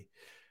Dhabi,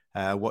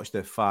 watched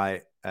her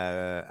fight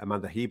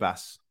Amanda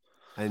Ribas.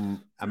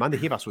 And Amanda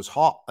Ribas was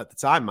hot at the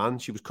time, man.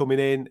 She was coming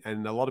in,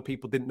 and a lot of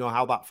people didn't know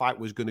how that fight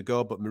was going to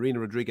go, but Marina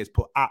Rodriguez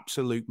put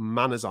absolute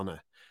manners on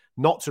her.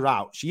 Knocked her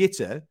out. She hit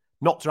her,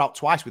 knocked her out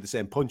twice with the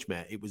same punch,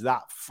 mate. It was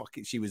that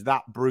she was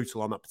that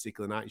brutal on that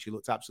particular night, and she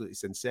looked absolutely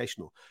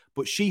sensational.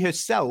 But she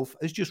herself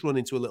has just run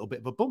into a little bit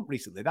of a bump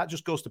recently. That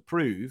just goes to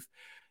prove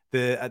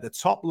that at the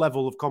top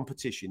level of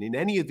competition in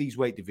any of these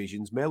weight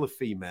divisions, male or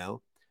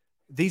female,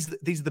 these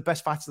are the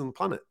best fighters on the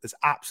planet. There's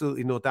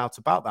absolutely no doubt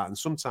about that. And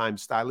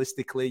sometimes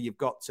stylistically, you've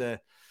got to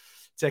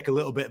take a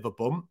little bit of a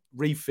bump,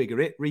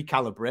 refigure it,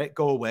 recalibrate,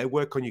 go away,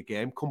 work on your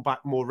game, come back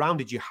more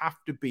rounded. You have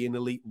to be an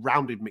elite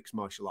rounded mixed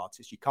martial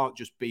artist. You can't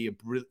just be a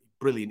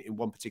brilliant in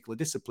one particular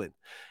discipline.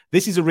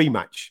 This is a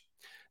rematch.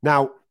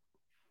 Now,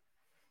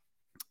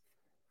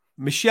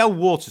 Michelle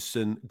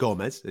Waterson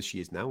Gomez, as she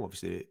is now,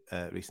 obviously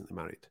recently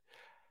married,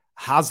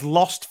 has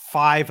lost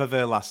 5 of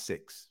her last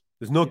 6.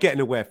 There's no getting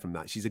away from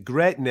that. She's a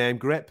great name,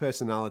 great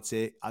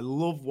personality. I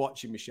love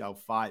watching Michelle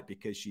fight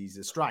because she's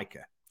a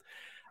striker.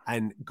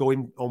 And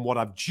going on what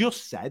I've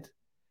just said,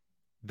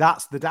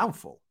 that's the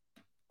downfall.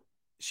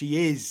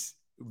 She is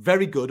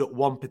very good at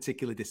one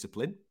particular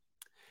discipline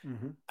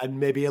and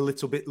maybe a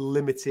little bit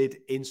limited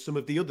in some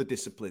of the other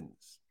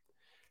disciplines.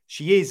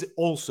 She is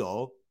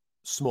also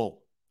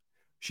small.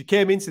 She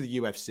came into the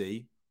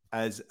UFC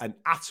as an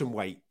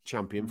atomweight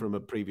champion from a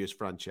previous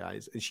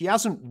franchise, and she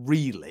hasn't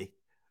really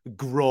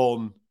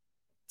grown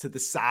to the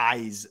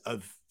size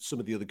of some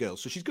of the other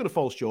girls. So she's going to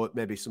fall short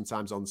maybe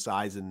sometimes on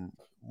size, and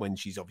when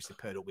she's obviously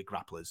paired up with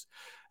grapplers,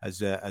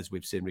 as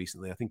we've seen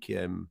recently. I think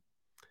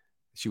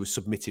she was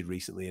submitted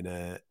recently in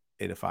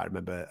a fight.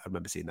 I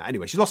remember seeing that.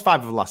 Anyway, she's lost 5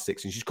 of the last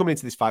 6, and she's coming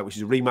into this fight, which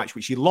is a rematch,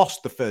 which she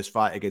lost the first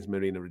fight against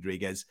Marina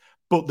Rodriguez.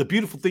 But the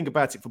beautiful thing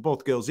about it for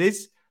both girls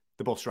is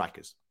they're both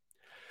strikers.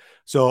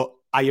 So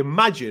I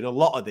imagine a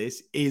lot of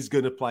this is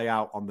going to play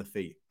out on the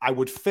feet. I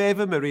would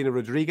favour Marina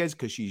Rodriguez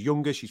because she's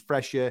younger, she's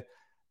fresher,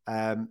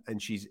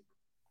 and she's,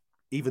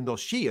 even though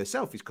she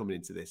herself is coming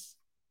into this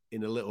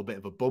in a little bit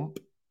of a bump,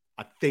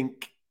 I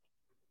think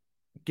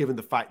given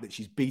the fact that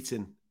she's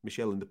beaten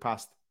Michelle in the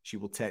past, she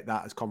will take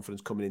that as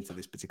confidence coming into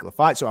this particular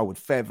fight. So I would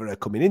favour her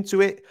coming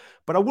into it,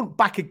 but I wouldn't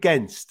back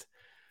against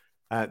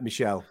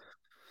Michelle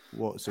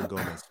Waterson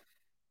Gomez.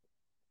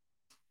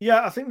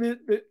 Yeah, I think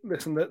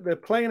they're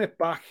playing it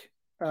back.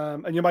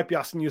 And you might be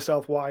asking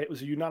yourself why it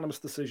was a unanimous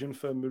decision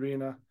for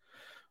Marina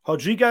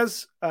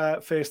Rodriguez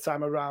first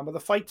time around. But the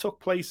fight took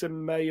place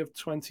in May of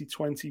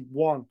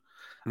 2021.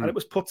 And it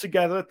was put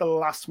together at the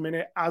last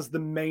minute as the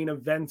main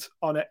event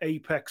on an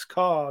Apex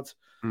card,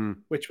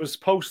 which was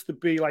supposed to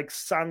be like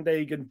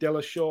Sandhagen and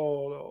Dillashaw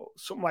or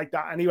something like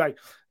that. Anyway,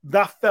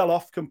 that fell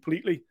off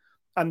completely.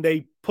 And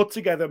they put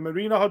together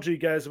Marina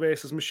Rodriguez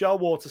versus Michelle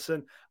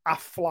Waterson at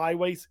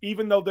flyweight,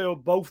 even though they were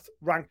both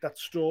ranked at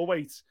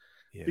strawweight.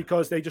 Yeah.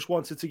 Because they just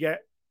wanted to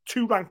get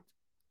 2 ranked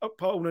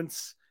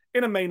opponents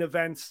in a main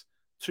event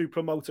to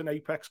promote an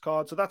Apex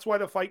card. So that's why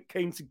the fight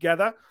came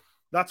together.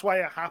 That's why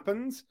it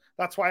happened.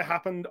 That's why it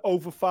happened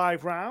over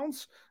 5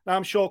 rounds. Now,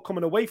 I'm sure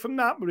coming away from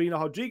that, Marina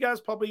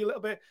Rodriguez probably a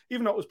little bit,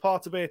 even though it was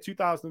part of her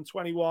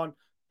 2021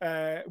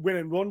 win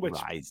and run, which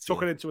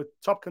took her into a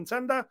top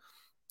contender,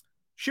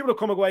 she would have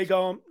come away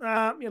going,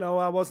 I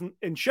wasn't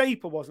in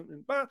shape.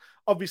 But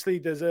obviously,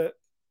 there's a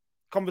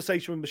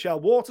conversation with Michelle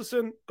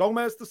Waterson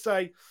Gomez to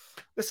say,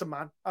 listen,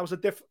 man, I was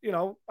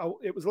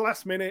it was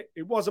last minute.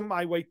 It wasn't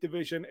my weight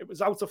division. It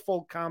was out of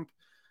full camp.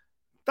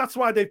 That's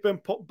why they've been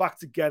put back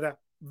together.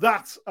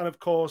 That, and of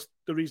course,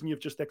 the reason you've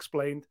just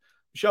explained.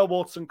 Michelle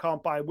Waterson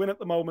can't buy a win at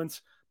the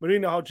moment.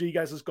 Marina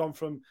Rodriguez has gone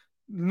from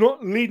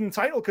not leading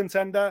title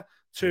contender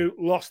to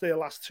lost their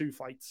last 2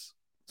 fights.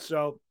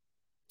 So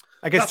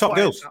against top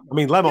girls. I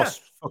mean, Lemos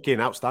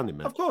fucking outstanding,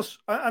 man. Of course.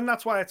 And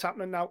that's why it's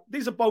happening now.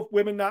 These are both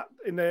women that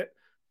in their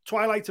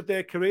twilight of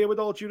their career, with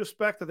all due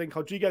respect. I think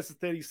Rodriguez is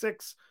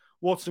 36.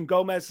 Watson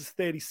Gomez is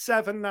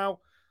 37 now.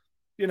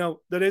 You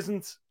know, there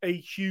isn't a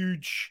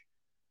huge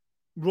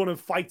run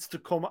of fights to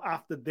come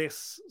after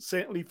this,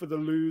 certainly for the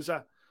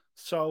loser.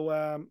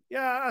 So,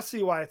 yeah, I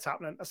see why it's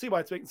happening. I see why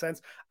it's making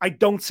sense. I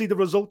don't see the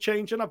result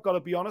changing. I've got to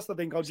be honest. I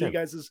think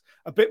Rodriguez is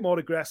a bit more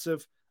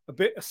aggressive,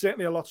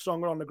 certainly a lot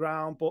stronger on the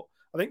ground, but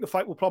I think the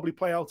fight will probably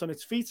play out on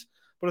its feet.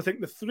 But I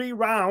think the 3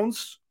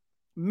 rounds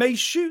may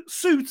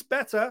suit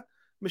better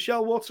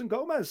Michelle Watson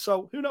Gomez.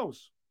 So who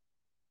knows?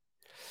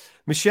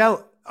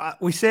 Michelle,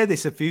 we say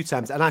this a few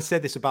times, and I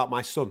said this about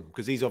my son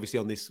because he's obviously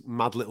on this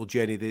mad little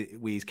journey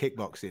with his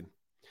kickboxing.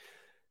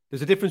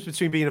 There's a difference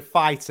between being a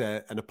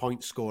fighter and a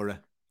point scorer.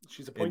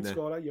 She's a point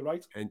scorer, you're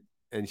right.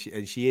 And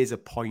she is a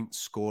point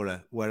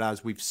scorer.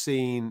 Whereas we've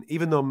seen,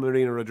 even though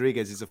Marina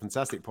Rodriguez is a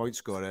fantastic point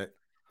scorer,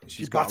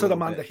 she's battered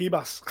Amanda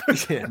Ribas.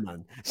 Yeah,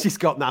 man. She's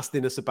got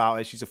nastiness about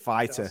her. She's a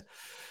fighter.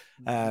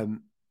 Yes.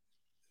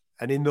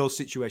 And in those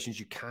situations,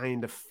 you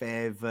kind of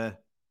favour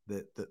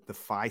the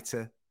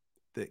fighter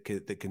that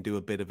can do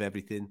a bit of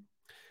everything.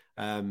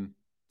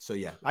 So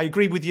yeah, I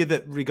agree with you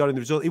that regarding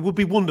the result, it would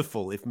be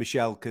wonderful if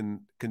Michelle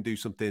can do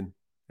something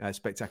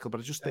spectacular.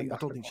 But I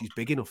don't think she's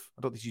big enough.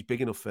 I don't think she's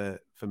big enough for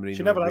Marina.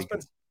 She never has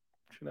been.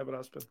 She never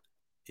has been.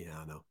 Yeah,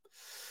 I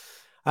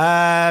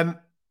know.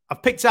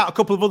 I've picked out a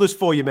couple of others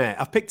for you, mate.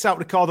 I've picked out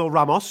Ricardo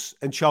Ramos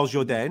and Charles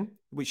Jourdain,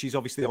 which is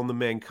obviously on the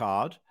main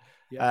card.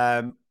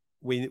 Yeah.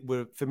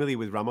 We're familiar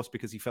with Ramos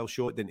because he fell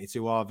short, didn't he,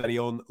 to our very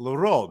own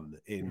Laurent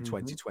in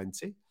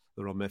 2020.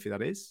 Laurent Murphy,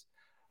 that is.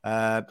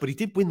 But he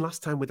did win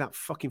last time with that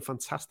fucking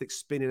fantastic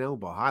spinning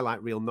elbow.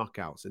 Highlight reel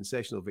knockout.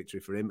 Sensational victory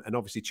for him. And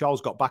obviously,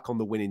 Charles got back on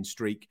the winning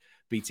streak,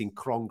 beating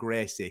Kron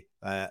Gracie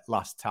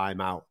last time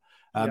out.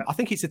 I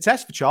think it's a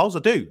test for Charles.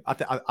 I do.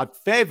 I'd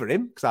favour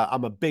him because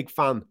I'm a big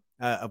fan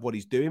of what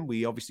he's doing.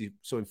 We obviously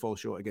saw him fall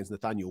short against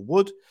Nathaniel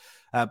Wood.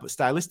 But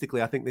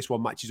stylistically, I think this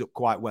one matches up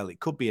quite well. It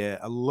could be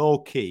a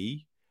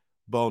low-key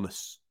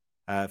bonus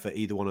for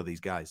either one of these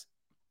guys.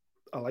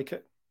 I like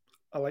it.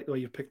 I like the way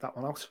you picked that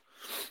one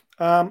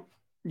out.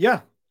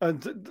 Yeah,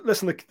 and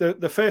listen,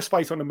 the first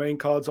fight on the main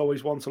card's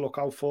always one to look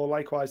out for.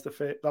 Likewise,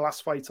 the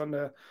last fight on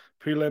the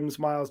prelims,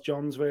 Miles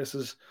Johns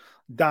versus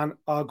Dan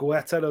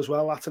Argueta as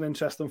well. That's an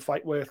interesting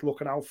fight worth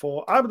looking out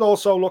for. I would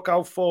also look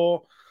out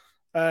for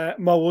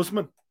Mo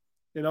Usman.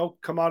 You know,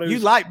 Kamaru. You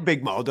like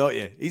Big Mo, don't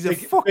you? He's a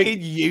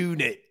fucking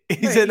unit.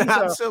 He's an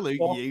absolute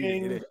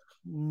unit.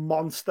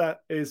 Monster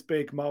is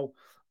Big Mo.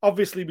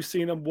 Obviously, we've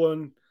seen him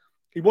win.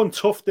 He won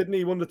tough, didn't he?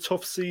 He won the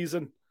tough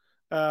season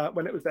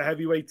when it was the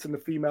heavyweights and the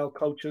female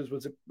coaches.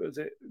 Was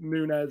it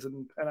Nunes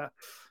and Pena?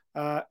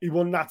 He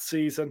won that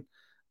season.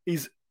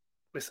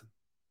 Listen,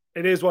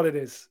 it is what it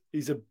is.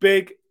 He's a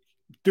big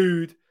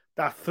dude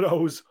that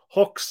throws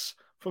hooks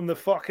from the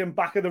fucking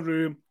back of the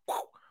room.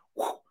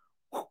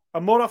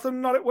 And more often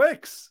than not, it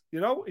works. You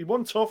know, he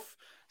won tough.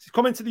 He's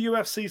come into the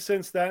UFC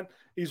since then.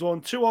 He's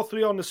won 2 or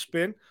 3 on the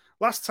spin.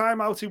 Last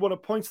time out, he won a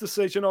points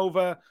decision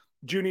over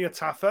Junior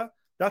Taffa.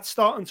 That's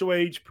starting to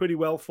age pretty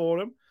well for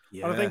him.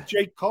 Yeah. And I think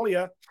Jake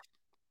Collier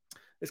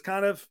is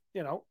kind of,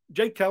 you know,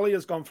 Jake Collier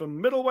has gone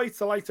from middleweight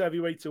to light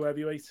heavyweight to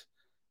heavyweight.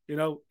 You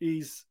know,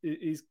 he's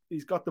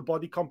got the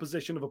body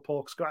composition of a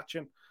pork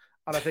scratching.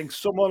 And I think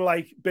someone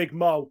like Big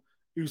Mo,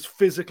 who's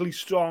physically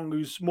strong,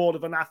 who's more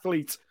of an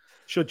athlete,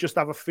 should just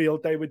have a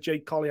field day with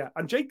Jake Collier.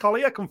 And Jake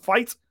Collier can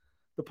fight.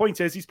 The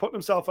point is he's putting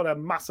himself at a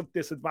massive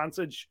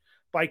disadvantage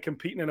by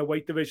competing in a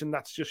weight division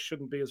that just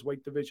shouldn't be his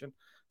weight division.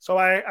 So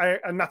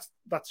and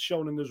that's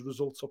shown in his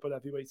results up at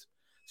heavyweight.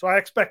 So I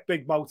expect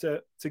Big Mo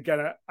to get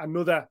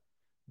another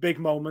big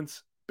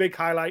moment, big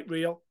highlight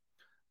reel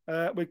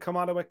with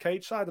Kamaru at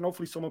cage side. And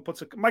hopefully someone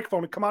puts a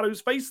microphone in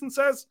Kamaru's face and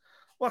says,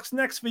 "What's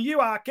next for you,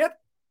 Arkid?"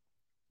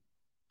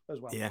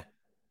 As well.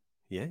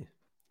 Yeah.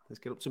 Let's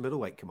get up to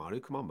middleweight,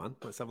 Kamaru. Come on, man.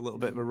 Let's have a little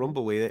bit of a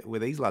rumble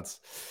with these lads.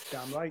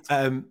 Damn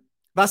right.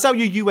 That's how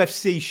your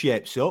UFC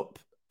shapes up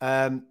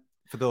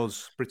for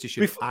those British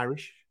and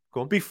Irish.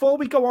 Go on. Before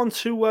we go on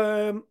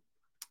to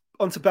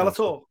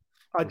Bellator,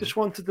 I just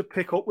wanted to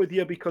pick up with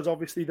you because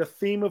obviously the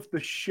theme of the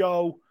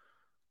show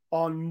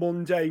on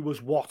Monday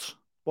was what?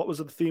 What was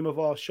the theme of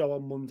our show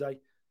on Monday?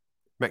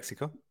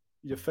 Mexico.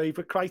 Your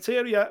favourite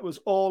criteria. It was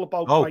all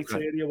about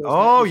criteria.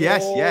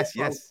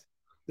 Yes.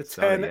 The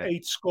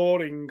 10-8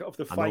 scoring of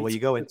the fight. I know where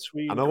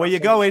you're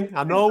going.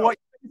 I know what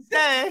you're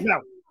saying.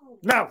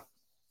 Now,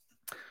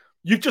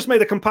 you've just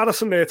made a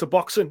comparison there to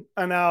boxing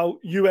and how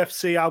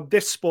UFC, how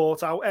this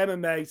sport, how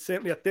MMA,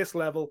 certainly at this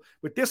level,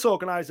 with this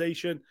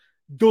organisation,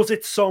 does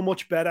it so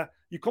much better.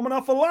 You're coming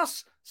off a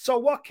loss. So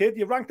what, kid?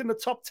 You're ranked in the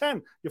top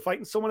 10. You're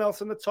fighting someone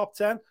else in the top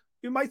 10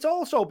 who might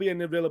also be in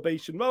the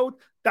relegation road.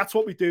 That's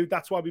what we do.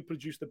 That's why we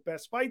produce the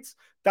best fights.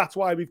 That's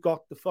why we've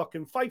got the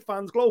fucking fight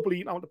fans globally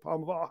eating out the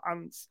palm of our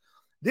hands.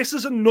 This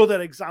is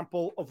another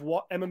example of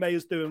what MMA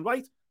is doing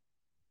right.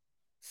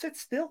 Sit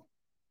still.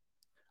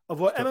 Of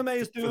what MMA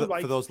is doing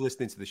right. For those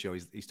listening to the show,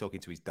 he's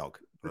talking to his dog.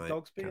 The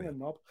dog's being a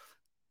knob.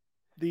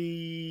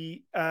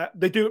 They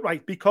do it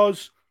right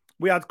because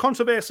We had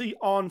controversy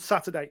on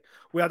Saturday.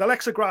 We had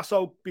Alexa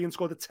Grasso being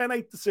scored a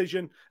 10-8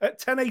 decision,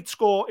 10-8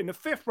 score in the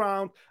 5th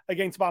round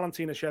against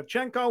Valentina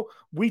Shevchenko.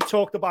 We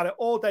talked about it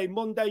all day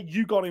Monday.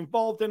 You got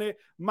involved in it.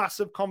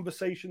 Massive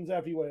conversations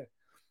everywhere.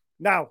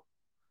 Now,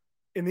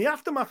 in the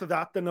aftermath of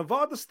that, the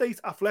Nevada State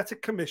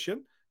Athletic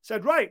Commission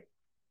said, right,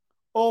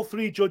 all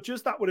 3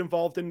 judges that were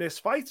involved in this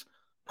fight,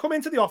 come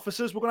into the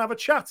offices. We're going to have a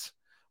chat.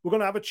 We're going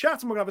to have a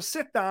chat and we're going to have a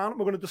sit down. And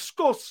we're going to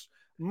discuss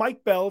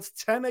Mike Bell's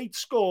 10-8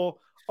 score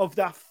of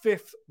that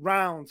 5th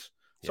round.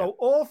 So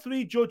all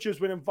 3 judges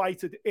were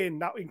invited in.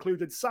 That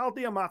included Sal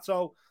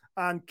D'Amato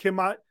and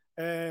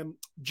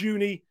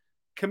Juni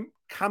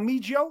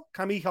Camijo.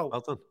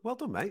 Well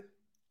done, mate.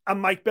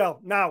 And Mike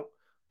Bell. Now,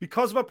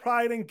 because of a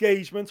prior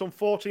engagement,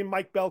 unfortunately,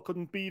 Mike Bell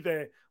couldn't be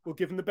there. We'll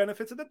give him the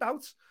benefit of the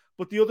doubt.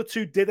 But the other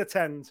 2 did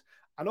attend.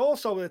 And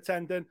also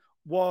attending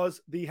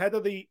was the head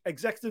of the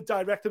executive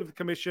director of the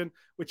commission,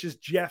 which is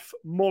Jeff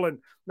Mullen.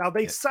 Now,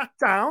 they sat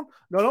down.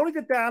 Not only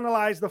did they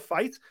analyze the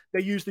fight,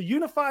 they used the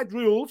unified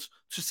rules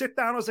to sit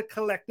down as a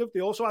collective.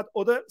 They also had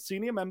other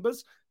senior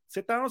members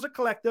sit down as a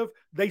collective.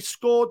 They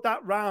scored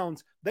that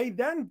round. They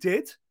then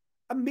did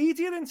a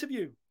media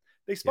interview.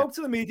 They spoke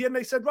to the media and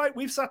they said, right,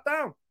 we've sat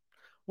down.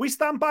 We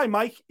stand by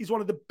Mike. He's one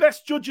of the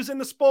best judges in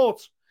the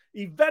sport.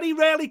 He very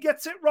rarely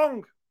gets it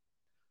wrong,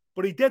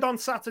 but he did on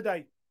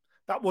Saturday.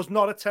 That was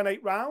not a 10-8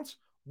 round.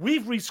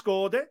 We've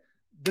rescored it.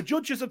 The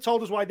judges have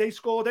told us why they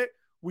scored it.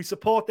 We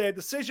support their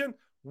decision.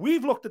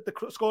 We've looked at the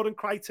scoring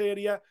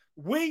criteria.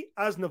 We,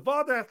 as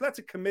Nevada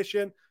Athletic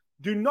Commission,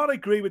 do not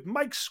agree with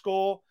Mike's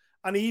score.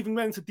 And he even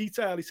went into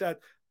detail. He said,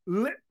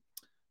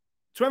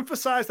 to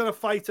emphasize that a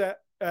fighter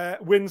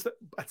wins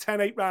a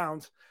 10-8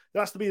 round,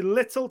 there has to be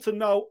little to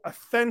no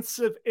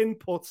offensive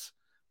inputs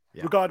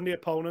regarding the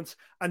opponents.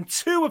 And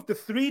 2 of the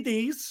 3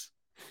 Ds,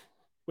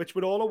 which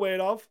we're all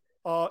aware of,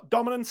 are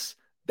dominance,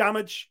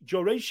 damage,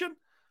 duration.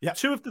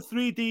 2 of the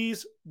 3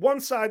 Ds,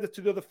 one-sided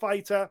to the other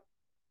fighter.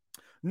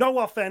 No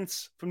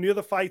offense from the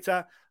other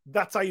fighter.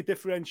 That's how you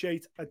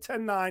differentiate a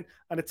 10-9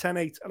 and a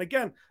 10-8. And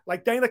again,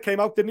 like Dana came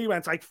out, didn't he?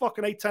 Went, I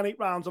fucking hate 10-8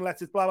 rounds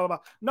unless it's blah, blah, blah.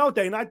 No,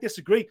 Dana, I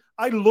disagree.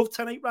 I love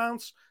 10-8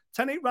 rounds.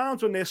 10-8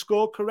 rounds, when they're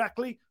scored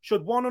correctly,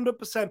 should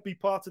 100% be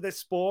part of this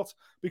sport,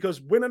 because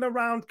winning a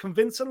round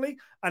convincingly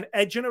and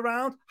edging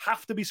around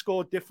have to be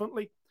scored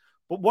differently.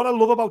 But what I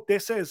love about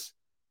this is,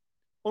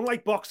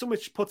 unlike boxing,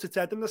 which puts its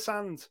head in the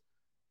sand,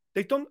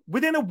 they've done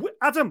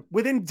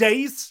within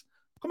days.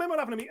 Come in, we're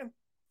having a meeting.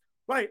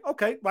 Right,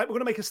 okay, right, we're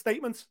going to make a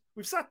statement.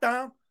 We've sat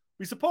down.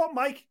 We support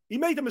Mike. He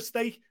made a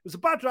mistake. It was a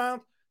bad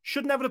round.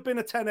 Should never have been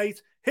a 10-8.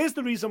 Here's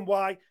the reason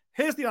why.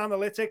 Here's the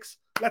analytics.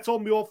 Let's all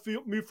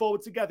move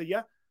forward together,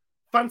 yeah?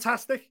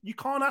 Fantastic. You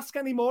can't ask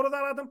any more of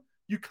that, Adam.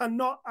 You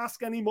cannot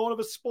ask any more of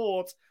a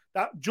sport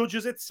that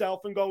judges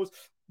itself and goes,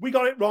 we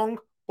got it wrong,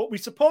 but we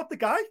support the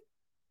guy.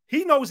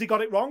 He knows he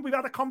got it wrong. We've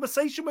had a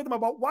conversation with him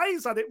about why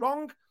he's had it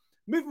wrong.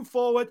 Moving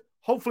forward,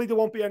 hopefully there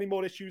won't be any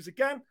more issues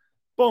again.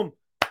 Boom.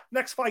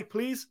 Next fight,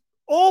 please.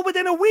 All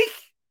within a week.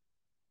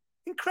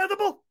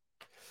 Incredible.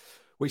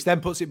 Which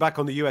then puts it back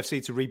on the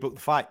UFC to rebook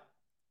the fight.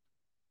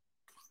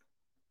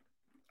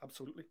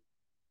 Absolutely.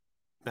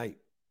 Mate.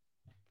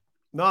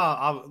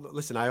 No,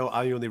 listen, I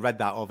only read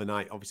that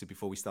overnight, obviously,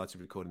 before we started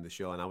recording the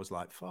show, and I was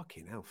like,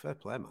 fucking hell, fair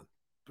play, man.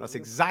 That's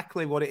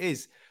exactly what it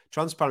is.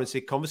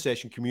 Transparency,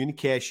 conversation,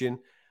 communication.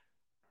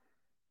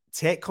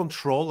 Take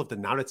control of the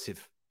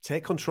narrative.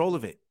 Take control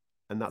of it.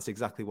 And that's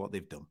exactly what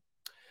they've done.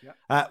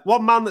 Yeah.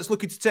 One man that's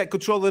looking to take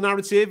control of the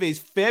narrative is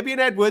Fabian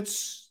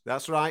Edwards.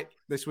 That's right.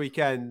 This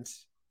weekend,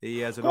 he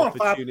has an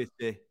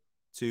opportunity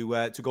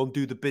to go and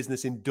do the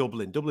business in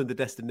Dublin. Dublin, the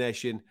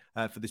destination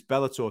for this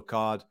Bellator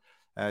card.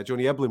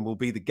 Johnny Eblin will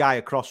be the guy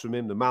across from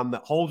him, the man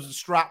that holds the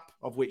strap,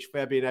 of which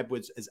Fabian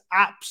Edwards has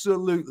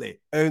absolutely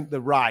earned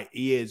the right.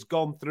 He has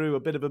gone through a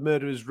bit of a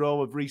murderer's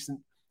row of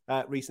recent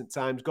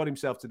times, got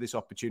himself to this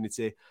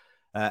opportunity,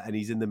 and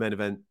he's in the main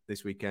event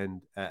this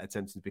weekend,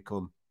 attempting to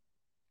become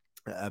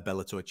a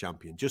Bellator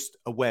champion. Just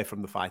away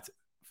from the fight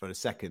for a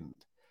second,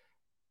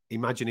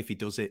 imagine if he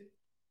does it.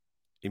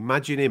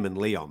 Imagine him and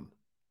Leon,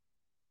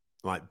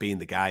 like, being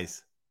the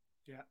guys.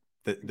 Yeah,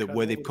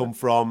 where they've come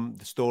from,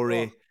 the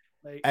story.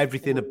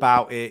 Everything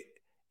about it,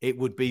 it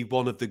would be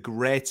one of the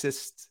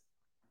greatest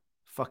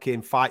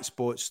fucking fight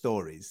sports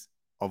stories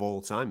of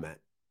all time, mate.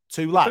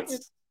 2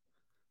 lads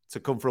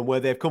to come from where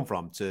they've come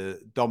from to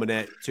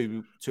dominate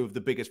two of the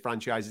biggest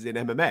franchises in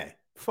MMA.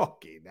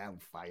 Fucking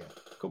hellfire.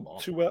 Come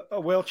on. To a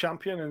world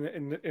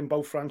champion in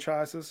both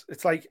franchises.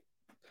 It's like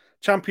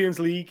Champions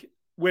League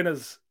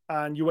winners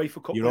and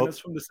UEFA Cup winners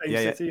from the same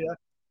city.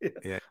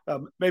 Yeah.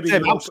 Maybe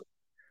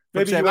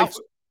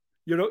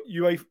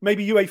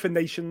UEFA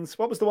Nations.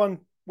 What was the one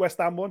West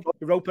Ham won?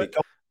 Europa.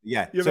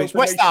 Yeah. Europa, so it's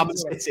West Ham and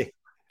City.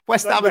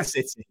 West Ham and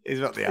City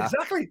is what they are.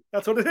 Exactly.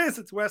 That's what it is.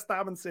 It's West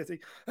Ham and City.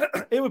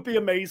 It would be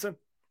amazing.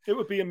 It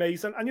would be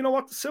amazing. And you know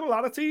what? The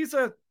similarities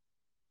are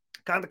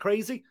kind of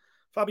crazy.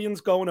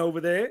 Fabian's going over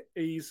there.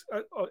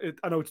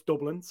 I know it's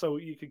Dublin, so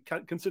you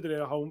could consider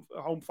it a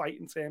home fight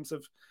in terms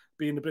of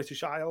being the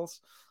British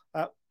Isles.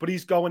 But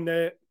he's going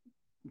there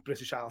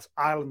British Isles,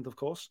 Ireland, of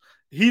course.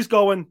 He's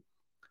going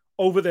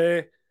over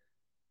there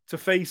to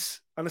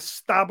face an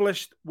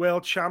established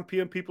world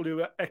champion, people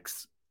who are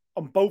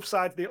on both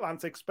sides of the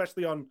Atlantic,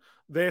 especially on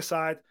their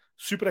side,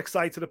 super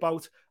excited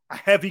about a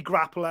heavy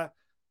grappler,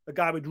 a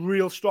guy with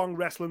real strong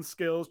wrestling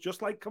skills,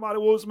 just like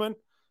Kamaru Usman,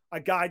 a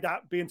guy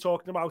that being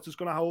talked about is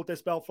going to hold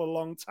this belt for a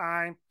long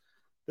time.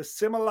 The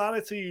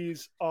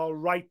similarities are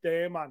right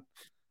there, man.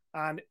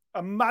 And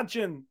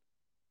imagine,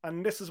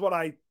 and this is what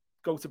I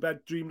go to bed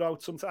dreamed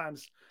out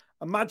sometimes,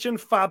 imagine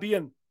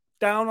Fabian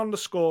down on the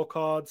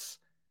scorecards,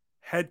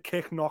 head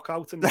kick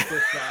knockout in the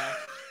fifth round.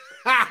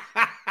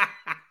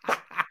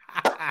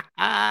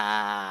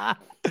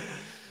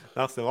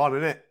 That's the one,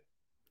 isn't it?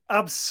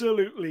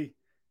 Absolutely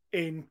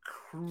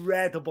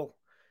incredible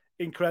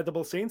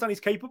scenes, and he's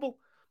capable.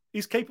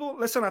 He's capable.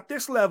 Listen, at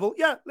this level,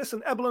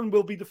 Eblen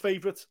will be the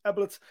favourite.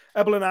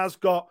 Eblen has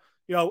got,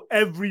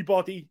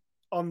 everybody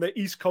on the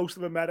East Coast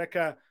of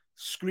America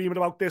screaming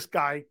about this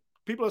guy.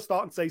 People are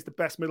starting to say he's the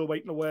best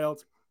middleweight in the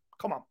world.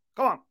 Come on.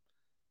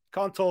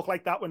 Can't talk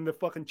like that when the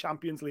fucking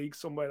Champions League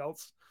somewhere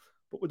else.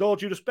 But with all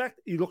due respect,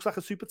 he looks like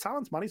a super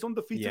talent, man. He's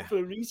undefeated for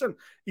a reason.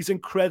 He's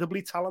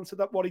incredibly talented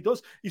at what he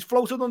does. He's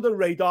floated under the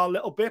radar a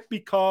little bit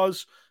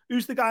because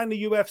who's the guy in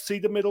the UFC,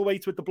 the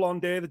middleweight with the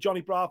blonde hair, the Johnny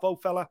Bravo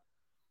fella,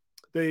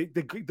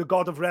 the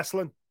god of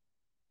wrestling,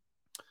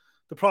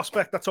 the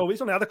prospect that's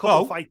always only had a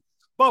couple of fights.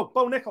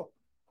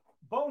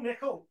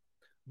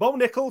 Bo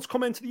Nickal's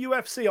come into the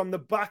UFC on the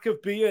back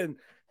of being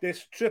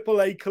this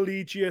AAA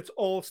collegiate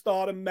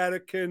all-star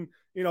American,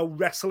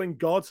 wrestling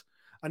god.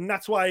 And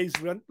that's why he's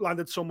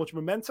landed so much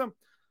momentum.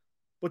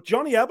 But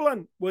Johnny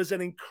Eblen was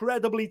an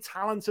incredibly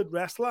talented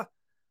wrestler.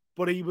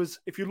 But he was,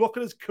 if you look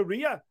at his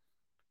career,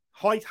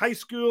 high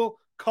school,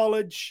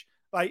 college,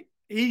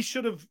 he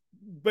should have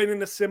been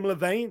in a similar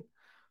vein.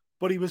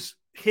 But he was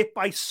hit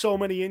by so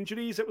many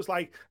injuries. It was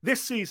like,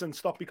 this season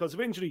stopped because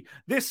of injury.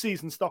 This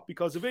season stopped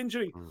because of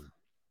injury.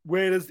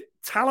 Whereas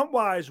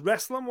talent-wise,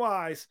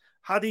 wrestling-wise,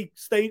 had he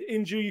stayed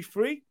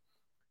injury-free,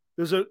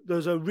 there's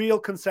a real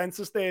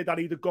consensus there that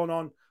he'd have gone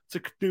on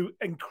to do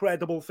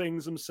incredible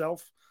things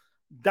himself.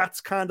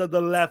 That's kind of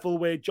the level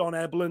where John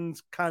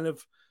Eblen's kind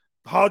of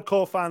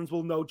hardcore fans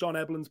will know John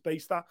Eblen's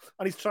based at.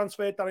 And he's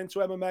transferred that into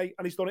MMA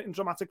and he's done it in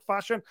dramatic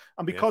fashion.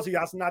 And because he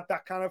hasn't had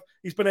that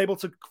he's been able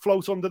to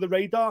float under the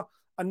radar.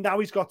 And now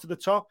he's got to the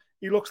top.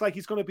 He looks like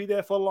he's going to be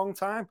there for a long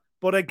time.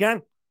 But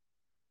again,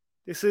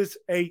 this is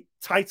a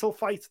title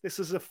fight. This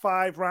is a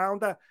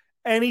 5-rounder.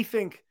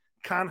 Anything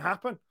can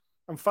happen.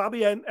 And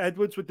Fabian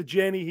Edwards, with the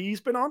journey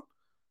he's been on,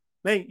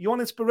 mate, you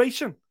want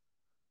inspiration?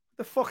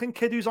 The fucking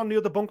kid who's on the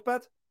other bunk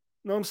bed.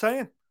 You know what I'm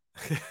saying?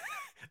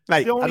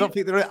 Mate, I don't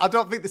think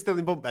they're still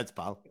in bunk beds,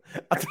 pal.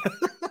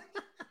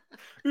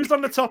 Who's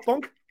on the top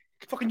bunk?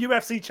 Fucking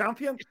UFC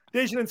champion.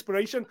 There's your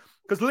inspiration.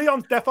 Because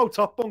Leon's defo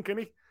top bunk, isn't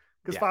he?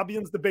 Because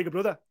Fabian's the bigger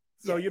brother.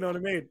 So you know what I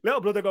mean? Little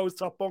brother goes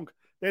top bunk.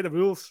 They're the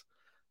rules.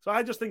 So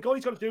I just think all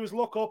he's got to do is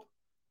look up.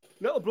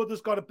 Little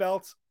brother's got a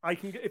belt.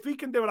 If he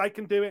can do it, I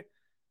can do it.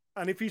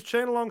 And if he's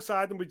training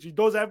alongside him, which he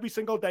does every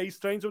single day, he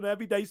trains with him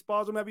every day,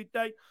 spars him every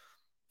day,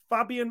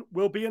 Fabian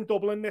will be in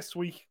Dublin this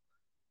week,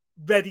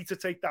 ready to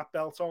take that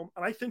belt home.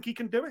 And I think he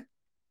can do it.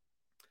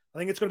 I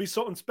think it's going to be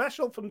something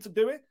special for him to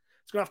do it.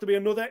 It's going to have to be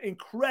another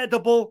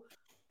incredible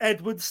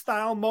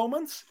Edwards-style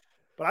moment.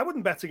 But I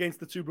wouldn't bet against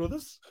the two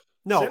brothers.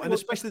 No, and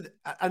especially,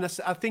 and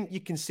I think you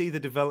can see the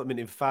development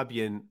in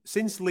Fabian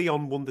since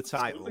Leon won the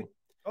title.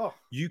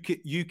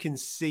 You can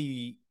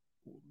see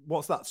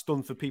what's that's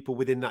done for people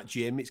within that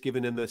gym. It's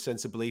given them a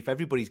sense of belief.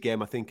 Everybody's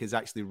game, I think, has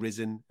actually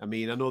risen. I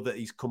mean, I know that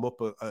he's come up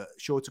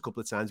short a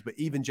couple of times, but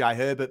even Jai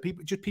Herbert,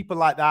 people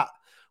like that,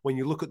 when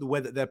you look at the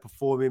way that they're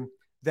performing,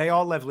 they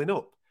are leveling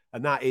up.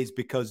 And that is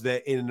because they're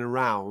in and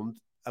around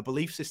a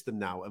belief system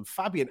now. And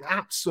Fabian,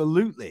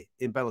 absolutely,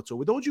 in Bellator.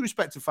 With all due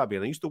respect to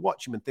Fabian, I used to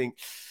watch him and think,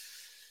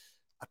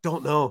 I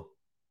don't know.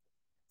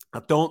 I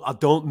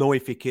don't know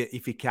if he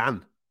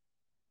can.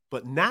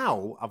 But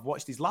now I've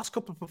watched his last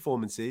couple of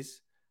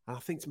performances and I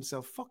think to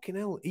myself, fucking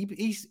hell,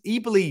 he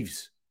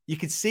believes. You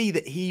can see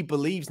that he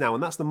believes now.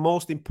 And that's the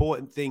most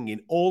important thing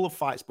in all of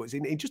fight sports,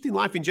 just in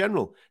life in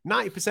general.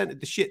 90% of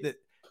the shit that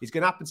is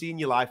going to happen to you in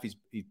your life is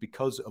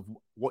because of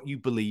what you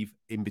believe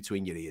in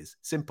between your ears.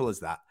 Simple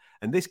as that.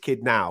 And this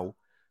kid now,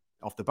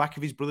 off the back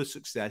of his brother's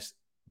success,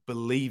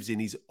 believes in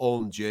his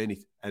own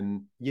journey.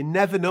 And you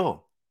never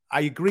know.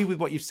 I agree with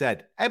what you've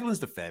said. Eblen's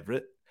the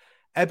favourite.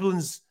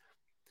 Eblen's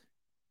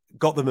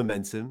got the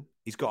momentum.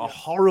 He's got a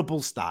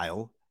horrible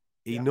style.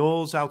 He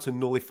knows how to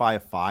nullify a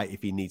fight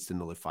if he needs to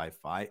nullify a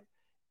fight.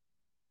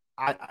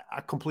 I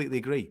completely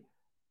agree.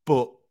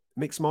 But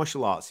mixed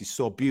martial arts is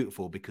so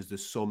beautiful because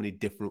there's so many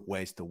different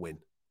ways to win.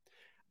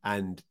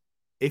 And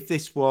if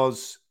this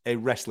was a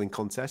wrestling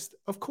contest,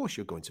 of course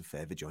you're going to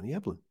favour Johnny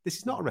Eblen. This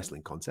is not a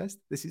wrestling contest.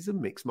 This is a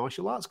mixed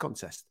martial arts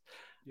contest.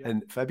 Yeah.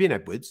 And Fabian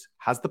Edwards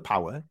has the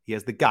power, he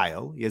has the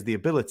guile, he has the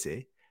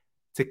ability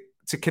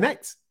to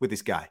connect with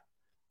this guy.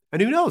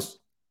 And who knows?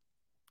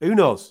 Who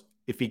knows?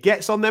 If he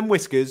gets on them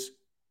whiskers,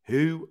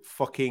 who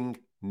fucking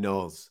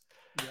knows?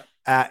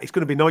 Yeah. It's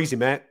going to be noisy,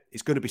 mate.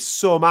 It's going to be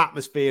some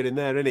atmosphere in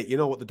there, isn't it? You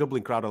know what the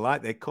Dublin crowd are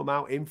like. They come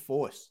out in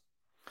force.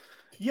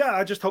 Yeah,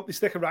 I just hope they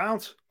stick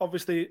around.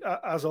 Obviously,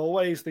 as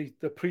always, the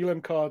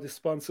prelim card is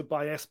sponsored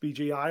by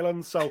SBG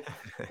Island, so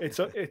it's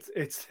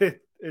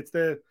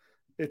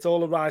all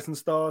the rising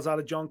stars out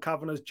of John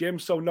Kavanagh's gym.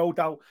 So no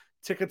doubt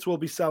tickets will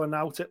be selling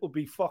out. It will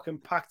be fucking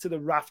packed to the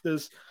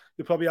rafters.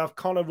 You'll probably have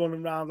Connor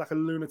running around like a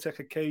lunatic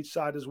at cage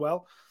side as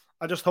well.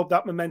 I just hope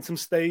that momentum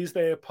stays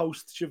there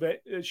post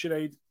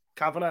Sinead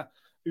Kavanagh,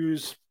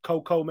 who's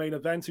co-main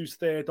event, who's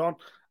third on.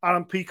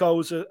 Aaron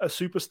Pico's a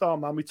superstar,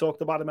 man. We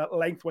talked about him at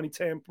length when he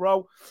turned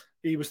pro.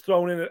 He was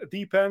thrown in at the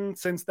deep end.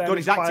 Since then, got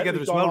his act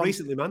together as well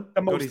recently, man.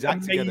 The most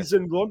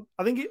amazing run.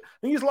 I think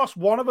he's lost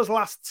one of his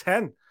last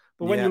 10.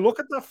 But when you look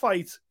at that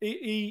fight,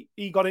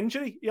 he got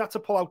injury. He had to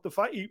pull out the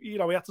fight. He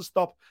had to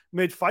stop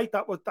mid-fight.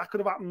 That could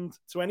have happened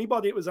to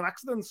anybody. It was an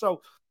accident.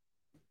 So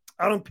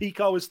Aaron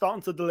Pico is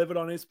starting to deliver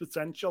on his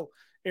potential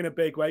in a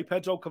big way.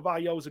 Pedro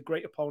Carvalho is a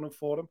great opponent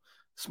for him.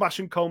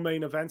 Smashing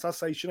co-main event. I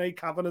say Sinead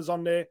Kavanagh's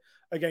on there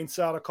against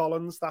Sarah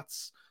Collins.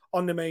 That's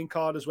on the main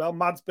card as well.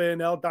 Mads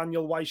Burnell,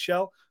 Daniel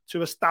Weichel,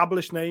 two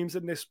established names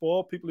in this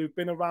sport, people who've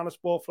been around the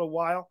sport for a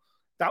while.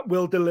 That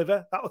will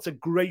deliver. That's a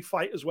great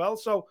fight as well.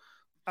 So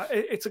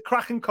it's a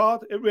cracking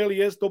card. It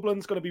really is.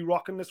 Dublin's going to be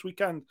rocking this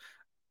weekend.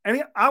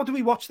 How do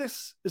we watch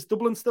this? Is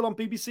Dublin still on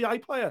BBC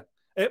iPlayer?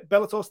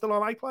 Bellator still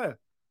on iPlayer?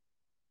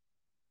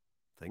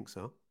 I think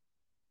so.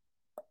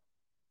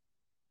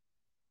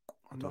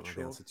 I'm not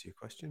sure. The answer to your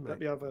question, mate.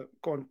 Let me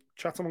go on,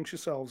 chat amongst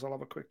yourselves. I'll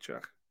have a quick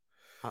check.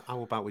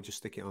 How about we just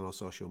stick it on our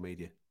social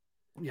media?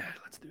 Yeah,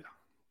 let's do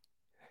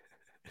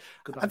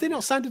that. Have they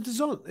not signed a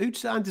DAZN? Who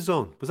signed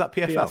DAZN? Was that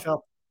PFL? PFL.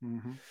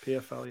 Mm-hmm.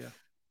 PFL, yeah.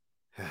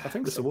 I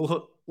think so.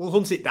 So. We'll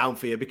hunt it down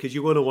for you because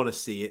you're going to want to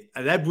see it.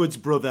 An Edwards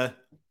brother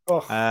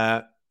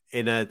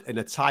in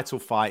a title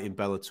fight in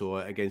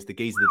Bellator against the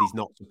geezer that he's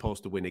not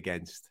supposed to win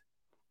against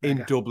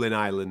in Dublin,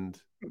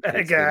 Ireland.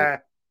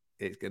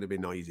 It's going to be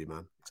noisy,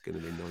 man. It's going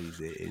to be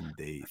noisy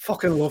indeed. I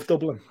fucking love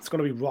Dublin. It's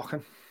going to be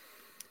rocking.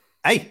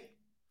 Hey,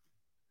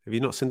 have you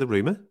not seen the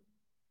rumour?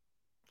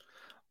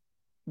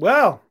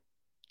 Well,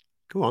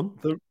 go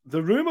on.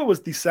 The rumour was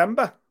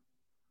December.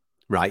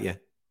 Right, yeah.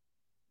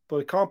 But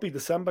it can't be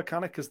December,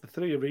 can it? Because the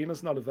 3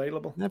 arenas not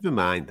available. Never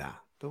mind that.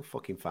 Don't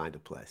fucking find a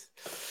place.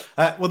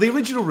 Well, the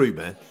original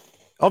rumour,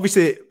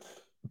 obviously,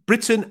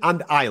 Britain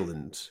and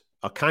Ireland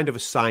are kind of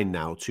assigned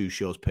now 2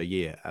 shows per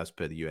year as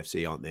per the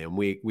UFC, aren't they? And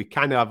we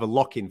kind of have a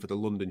lock-in for the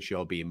London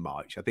show being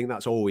March. I think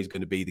that's always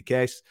going to be the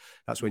case.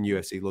 That's when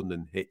UFC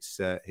London hits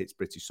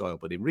British soil.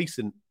 But in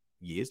recent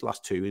years,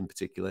 last 2 in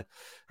particular,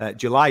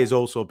 July has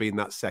also been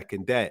that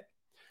second date.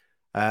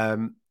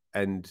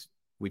 And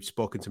we've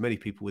spoken to many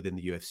people within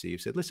the UFC who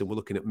said, listen, we're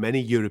looking at many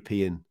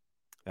European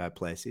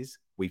places.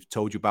 We've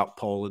told you about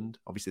Poland.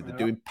 Obviously, they're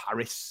doing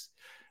Paris.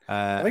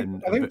 I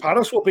think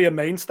Paris will be a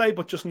mainstay,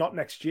 but just not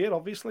next year,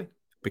 obviously.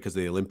 Because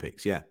of the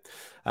Olympics, yeah.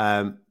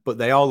 But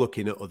they are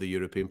looking at other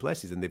European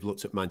places, and they've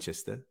looked at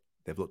Manchester,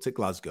 they've looked at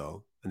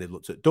Glasgow, and they've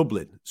looked at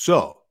Dublin.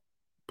 So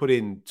put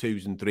in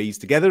 2s and 3s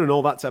together and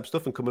all that type of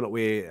stuff and coming up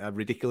with a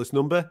ridiculous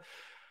number.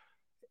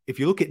 If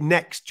you look at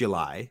next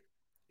July,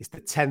 it's the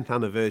 10th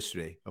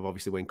anniversary of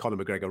obviously when Conor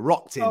McGregor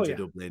rocked into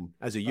Dublin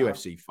as a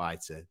UFC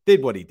fighter,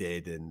 did what he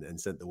did and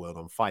sent the world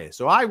on fire.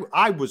 So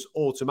I was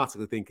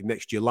automatically thinking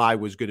next July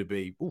was going to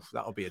be,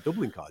 that'll be a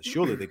Dublin card.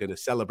 Surely they're going to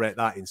celebrate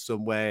that in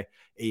some way,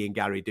 Ian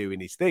Garry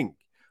doing his thing.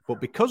 But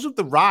because of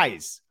the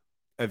rise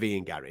of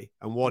Ian Garry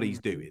and what he's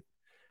doing,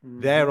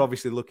 they're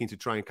obviously looking to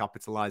try and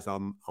capitalize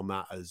on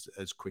that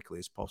as quickly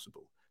as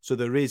possible. So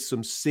there is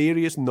some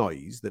serious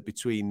noise that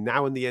between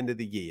now and the end of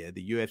the year,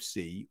 the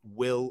UFC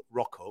will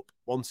rock up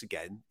once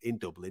again in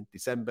Dublin.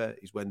 December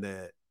is when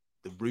the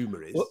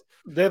rumour is. Well,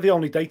 they're the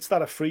only dates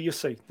that are free, you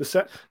see. There's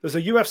a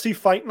UFC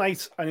fight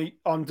night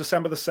on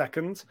December the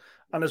 2nd,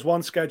 and there's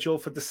one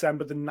scheduled for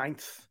December the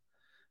 9th.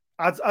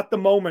 At the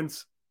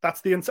moment, that's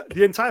the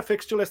entire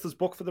fixture list is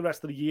booked for the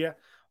rest of the year.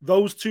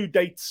 Those 2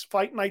 dates,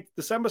 fight night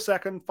December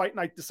 2nd, fight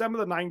night December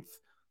the 9th,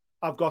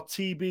 I've got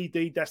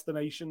TBD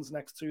destinations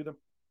next to them.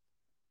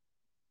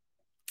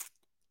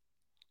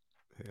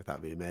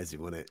 That'd be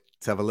amazing, wouldn't it?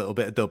 To have a little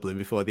bit of Dublin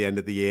before the end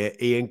of the year.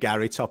 Ian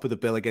Garry, top of the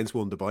bill against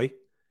Wonderboy.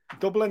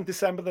 Dublin,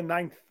 December the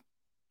 9th.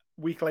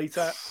 Week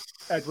later,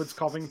 Edwards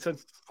Covington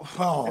in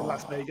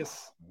Las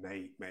Vegas.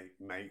 Mate.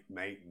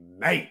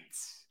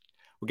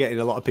 We're getting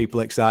a lot of people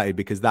excited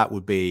because that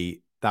would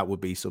be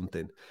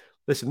something.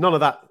 Listen, none of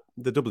that,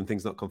 the Dublin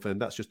thing's not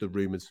confirmed. That's just the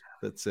rumours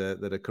that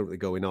are currently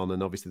going on.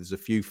 And obviously there's a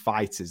few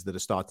fighters that are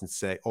starting to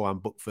say, I'm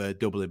booked for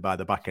Dublin by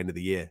the back end of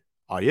the year.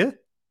 Are you?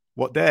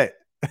 What date?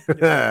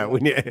 we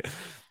need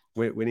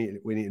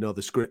to know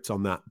the script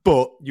on that.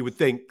 But you would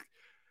think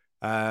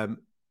that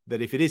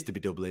if it is to be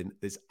Dublin,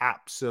 there's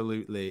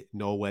absolutely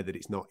no way that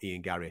it's not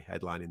Ian Garry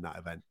headlining that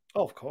event.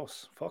 Oh, of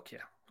course. Fuck yeah.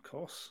 Of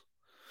course.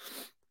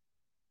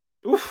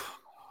 Oof.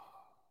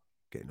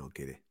 Getting all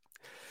giddy.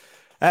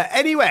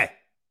 Anyway,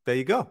 there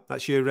you go.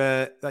 That's your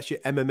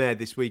MMA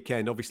this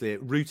weekend. Obviously,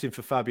 rooting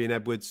for Fabian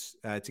Edwards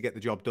to get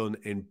the job done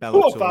in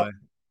Bellator.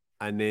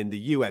 And in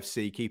the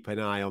UFC, keep an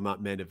eye on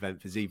that main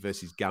event, Fizzy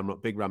versus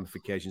Gamrot. Big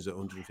ramifications at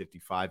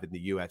 155 in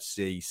the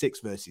UFC. 6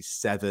 versus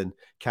 7.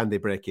 Can they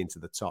break into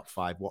the top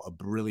 5? What a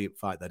brilliant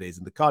fight that is.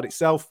 And the card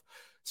itself,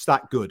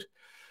 stacked good.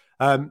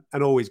 And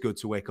always good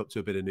to wake up to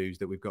a bit of news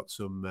that we've got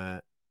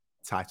some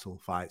title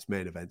fights,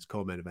 main events,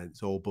 co-main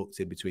events, all booked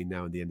in between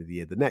now and the end of the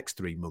year. The next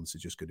 3 months are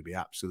just going to be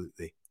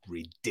absolutely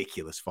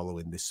ridiculous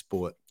following this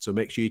sport. So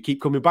make sure you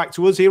keep coming back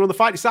to us here on the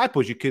Fight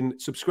Disciples. You can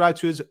subscribe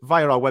to us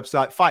via our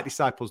website,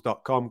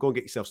 fightdisciples.com. Go and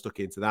get yourself stuck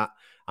into that.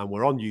 And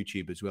we're on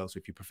YouTube as well. So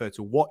if you prefer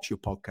to watch your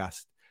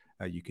podcast,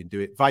 you can do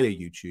it via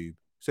YouTube.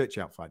 Search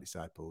out Fight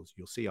Disciples.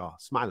 You'll see our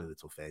smiling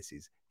little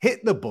faces.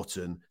 Hit the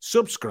button,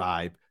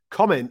 subscribe,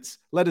 comment,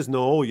 let us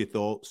know all your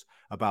thoughts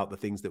about the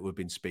things that we've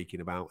been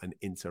speaking about and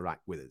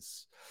interact with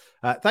us.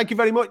 Thank you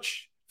very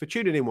much for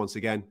tuning in once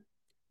again.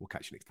 We'll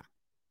catch you next time.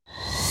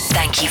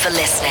 Thank you for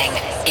listening.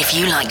 If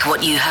you like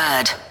what you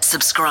heard,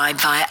 subscribe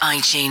via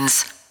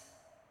iTunes.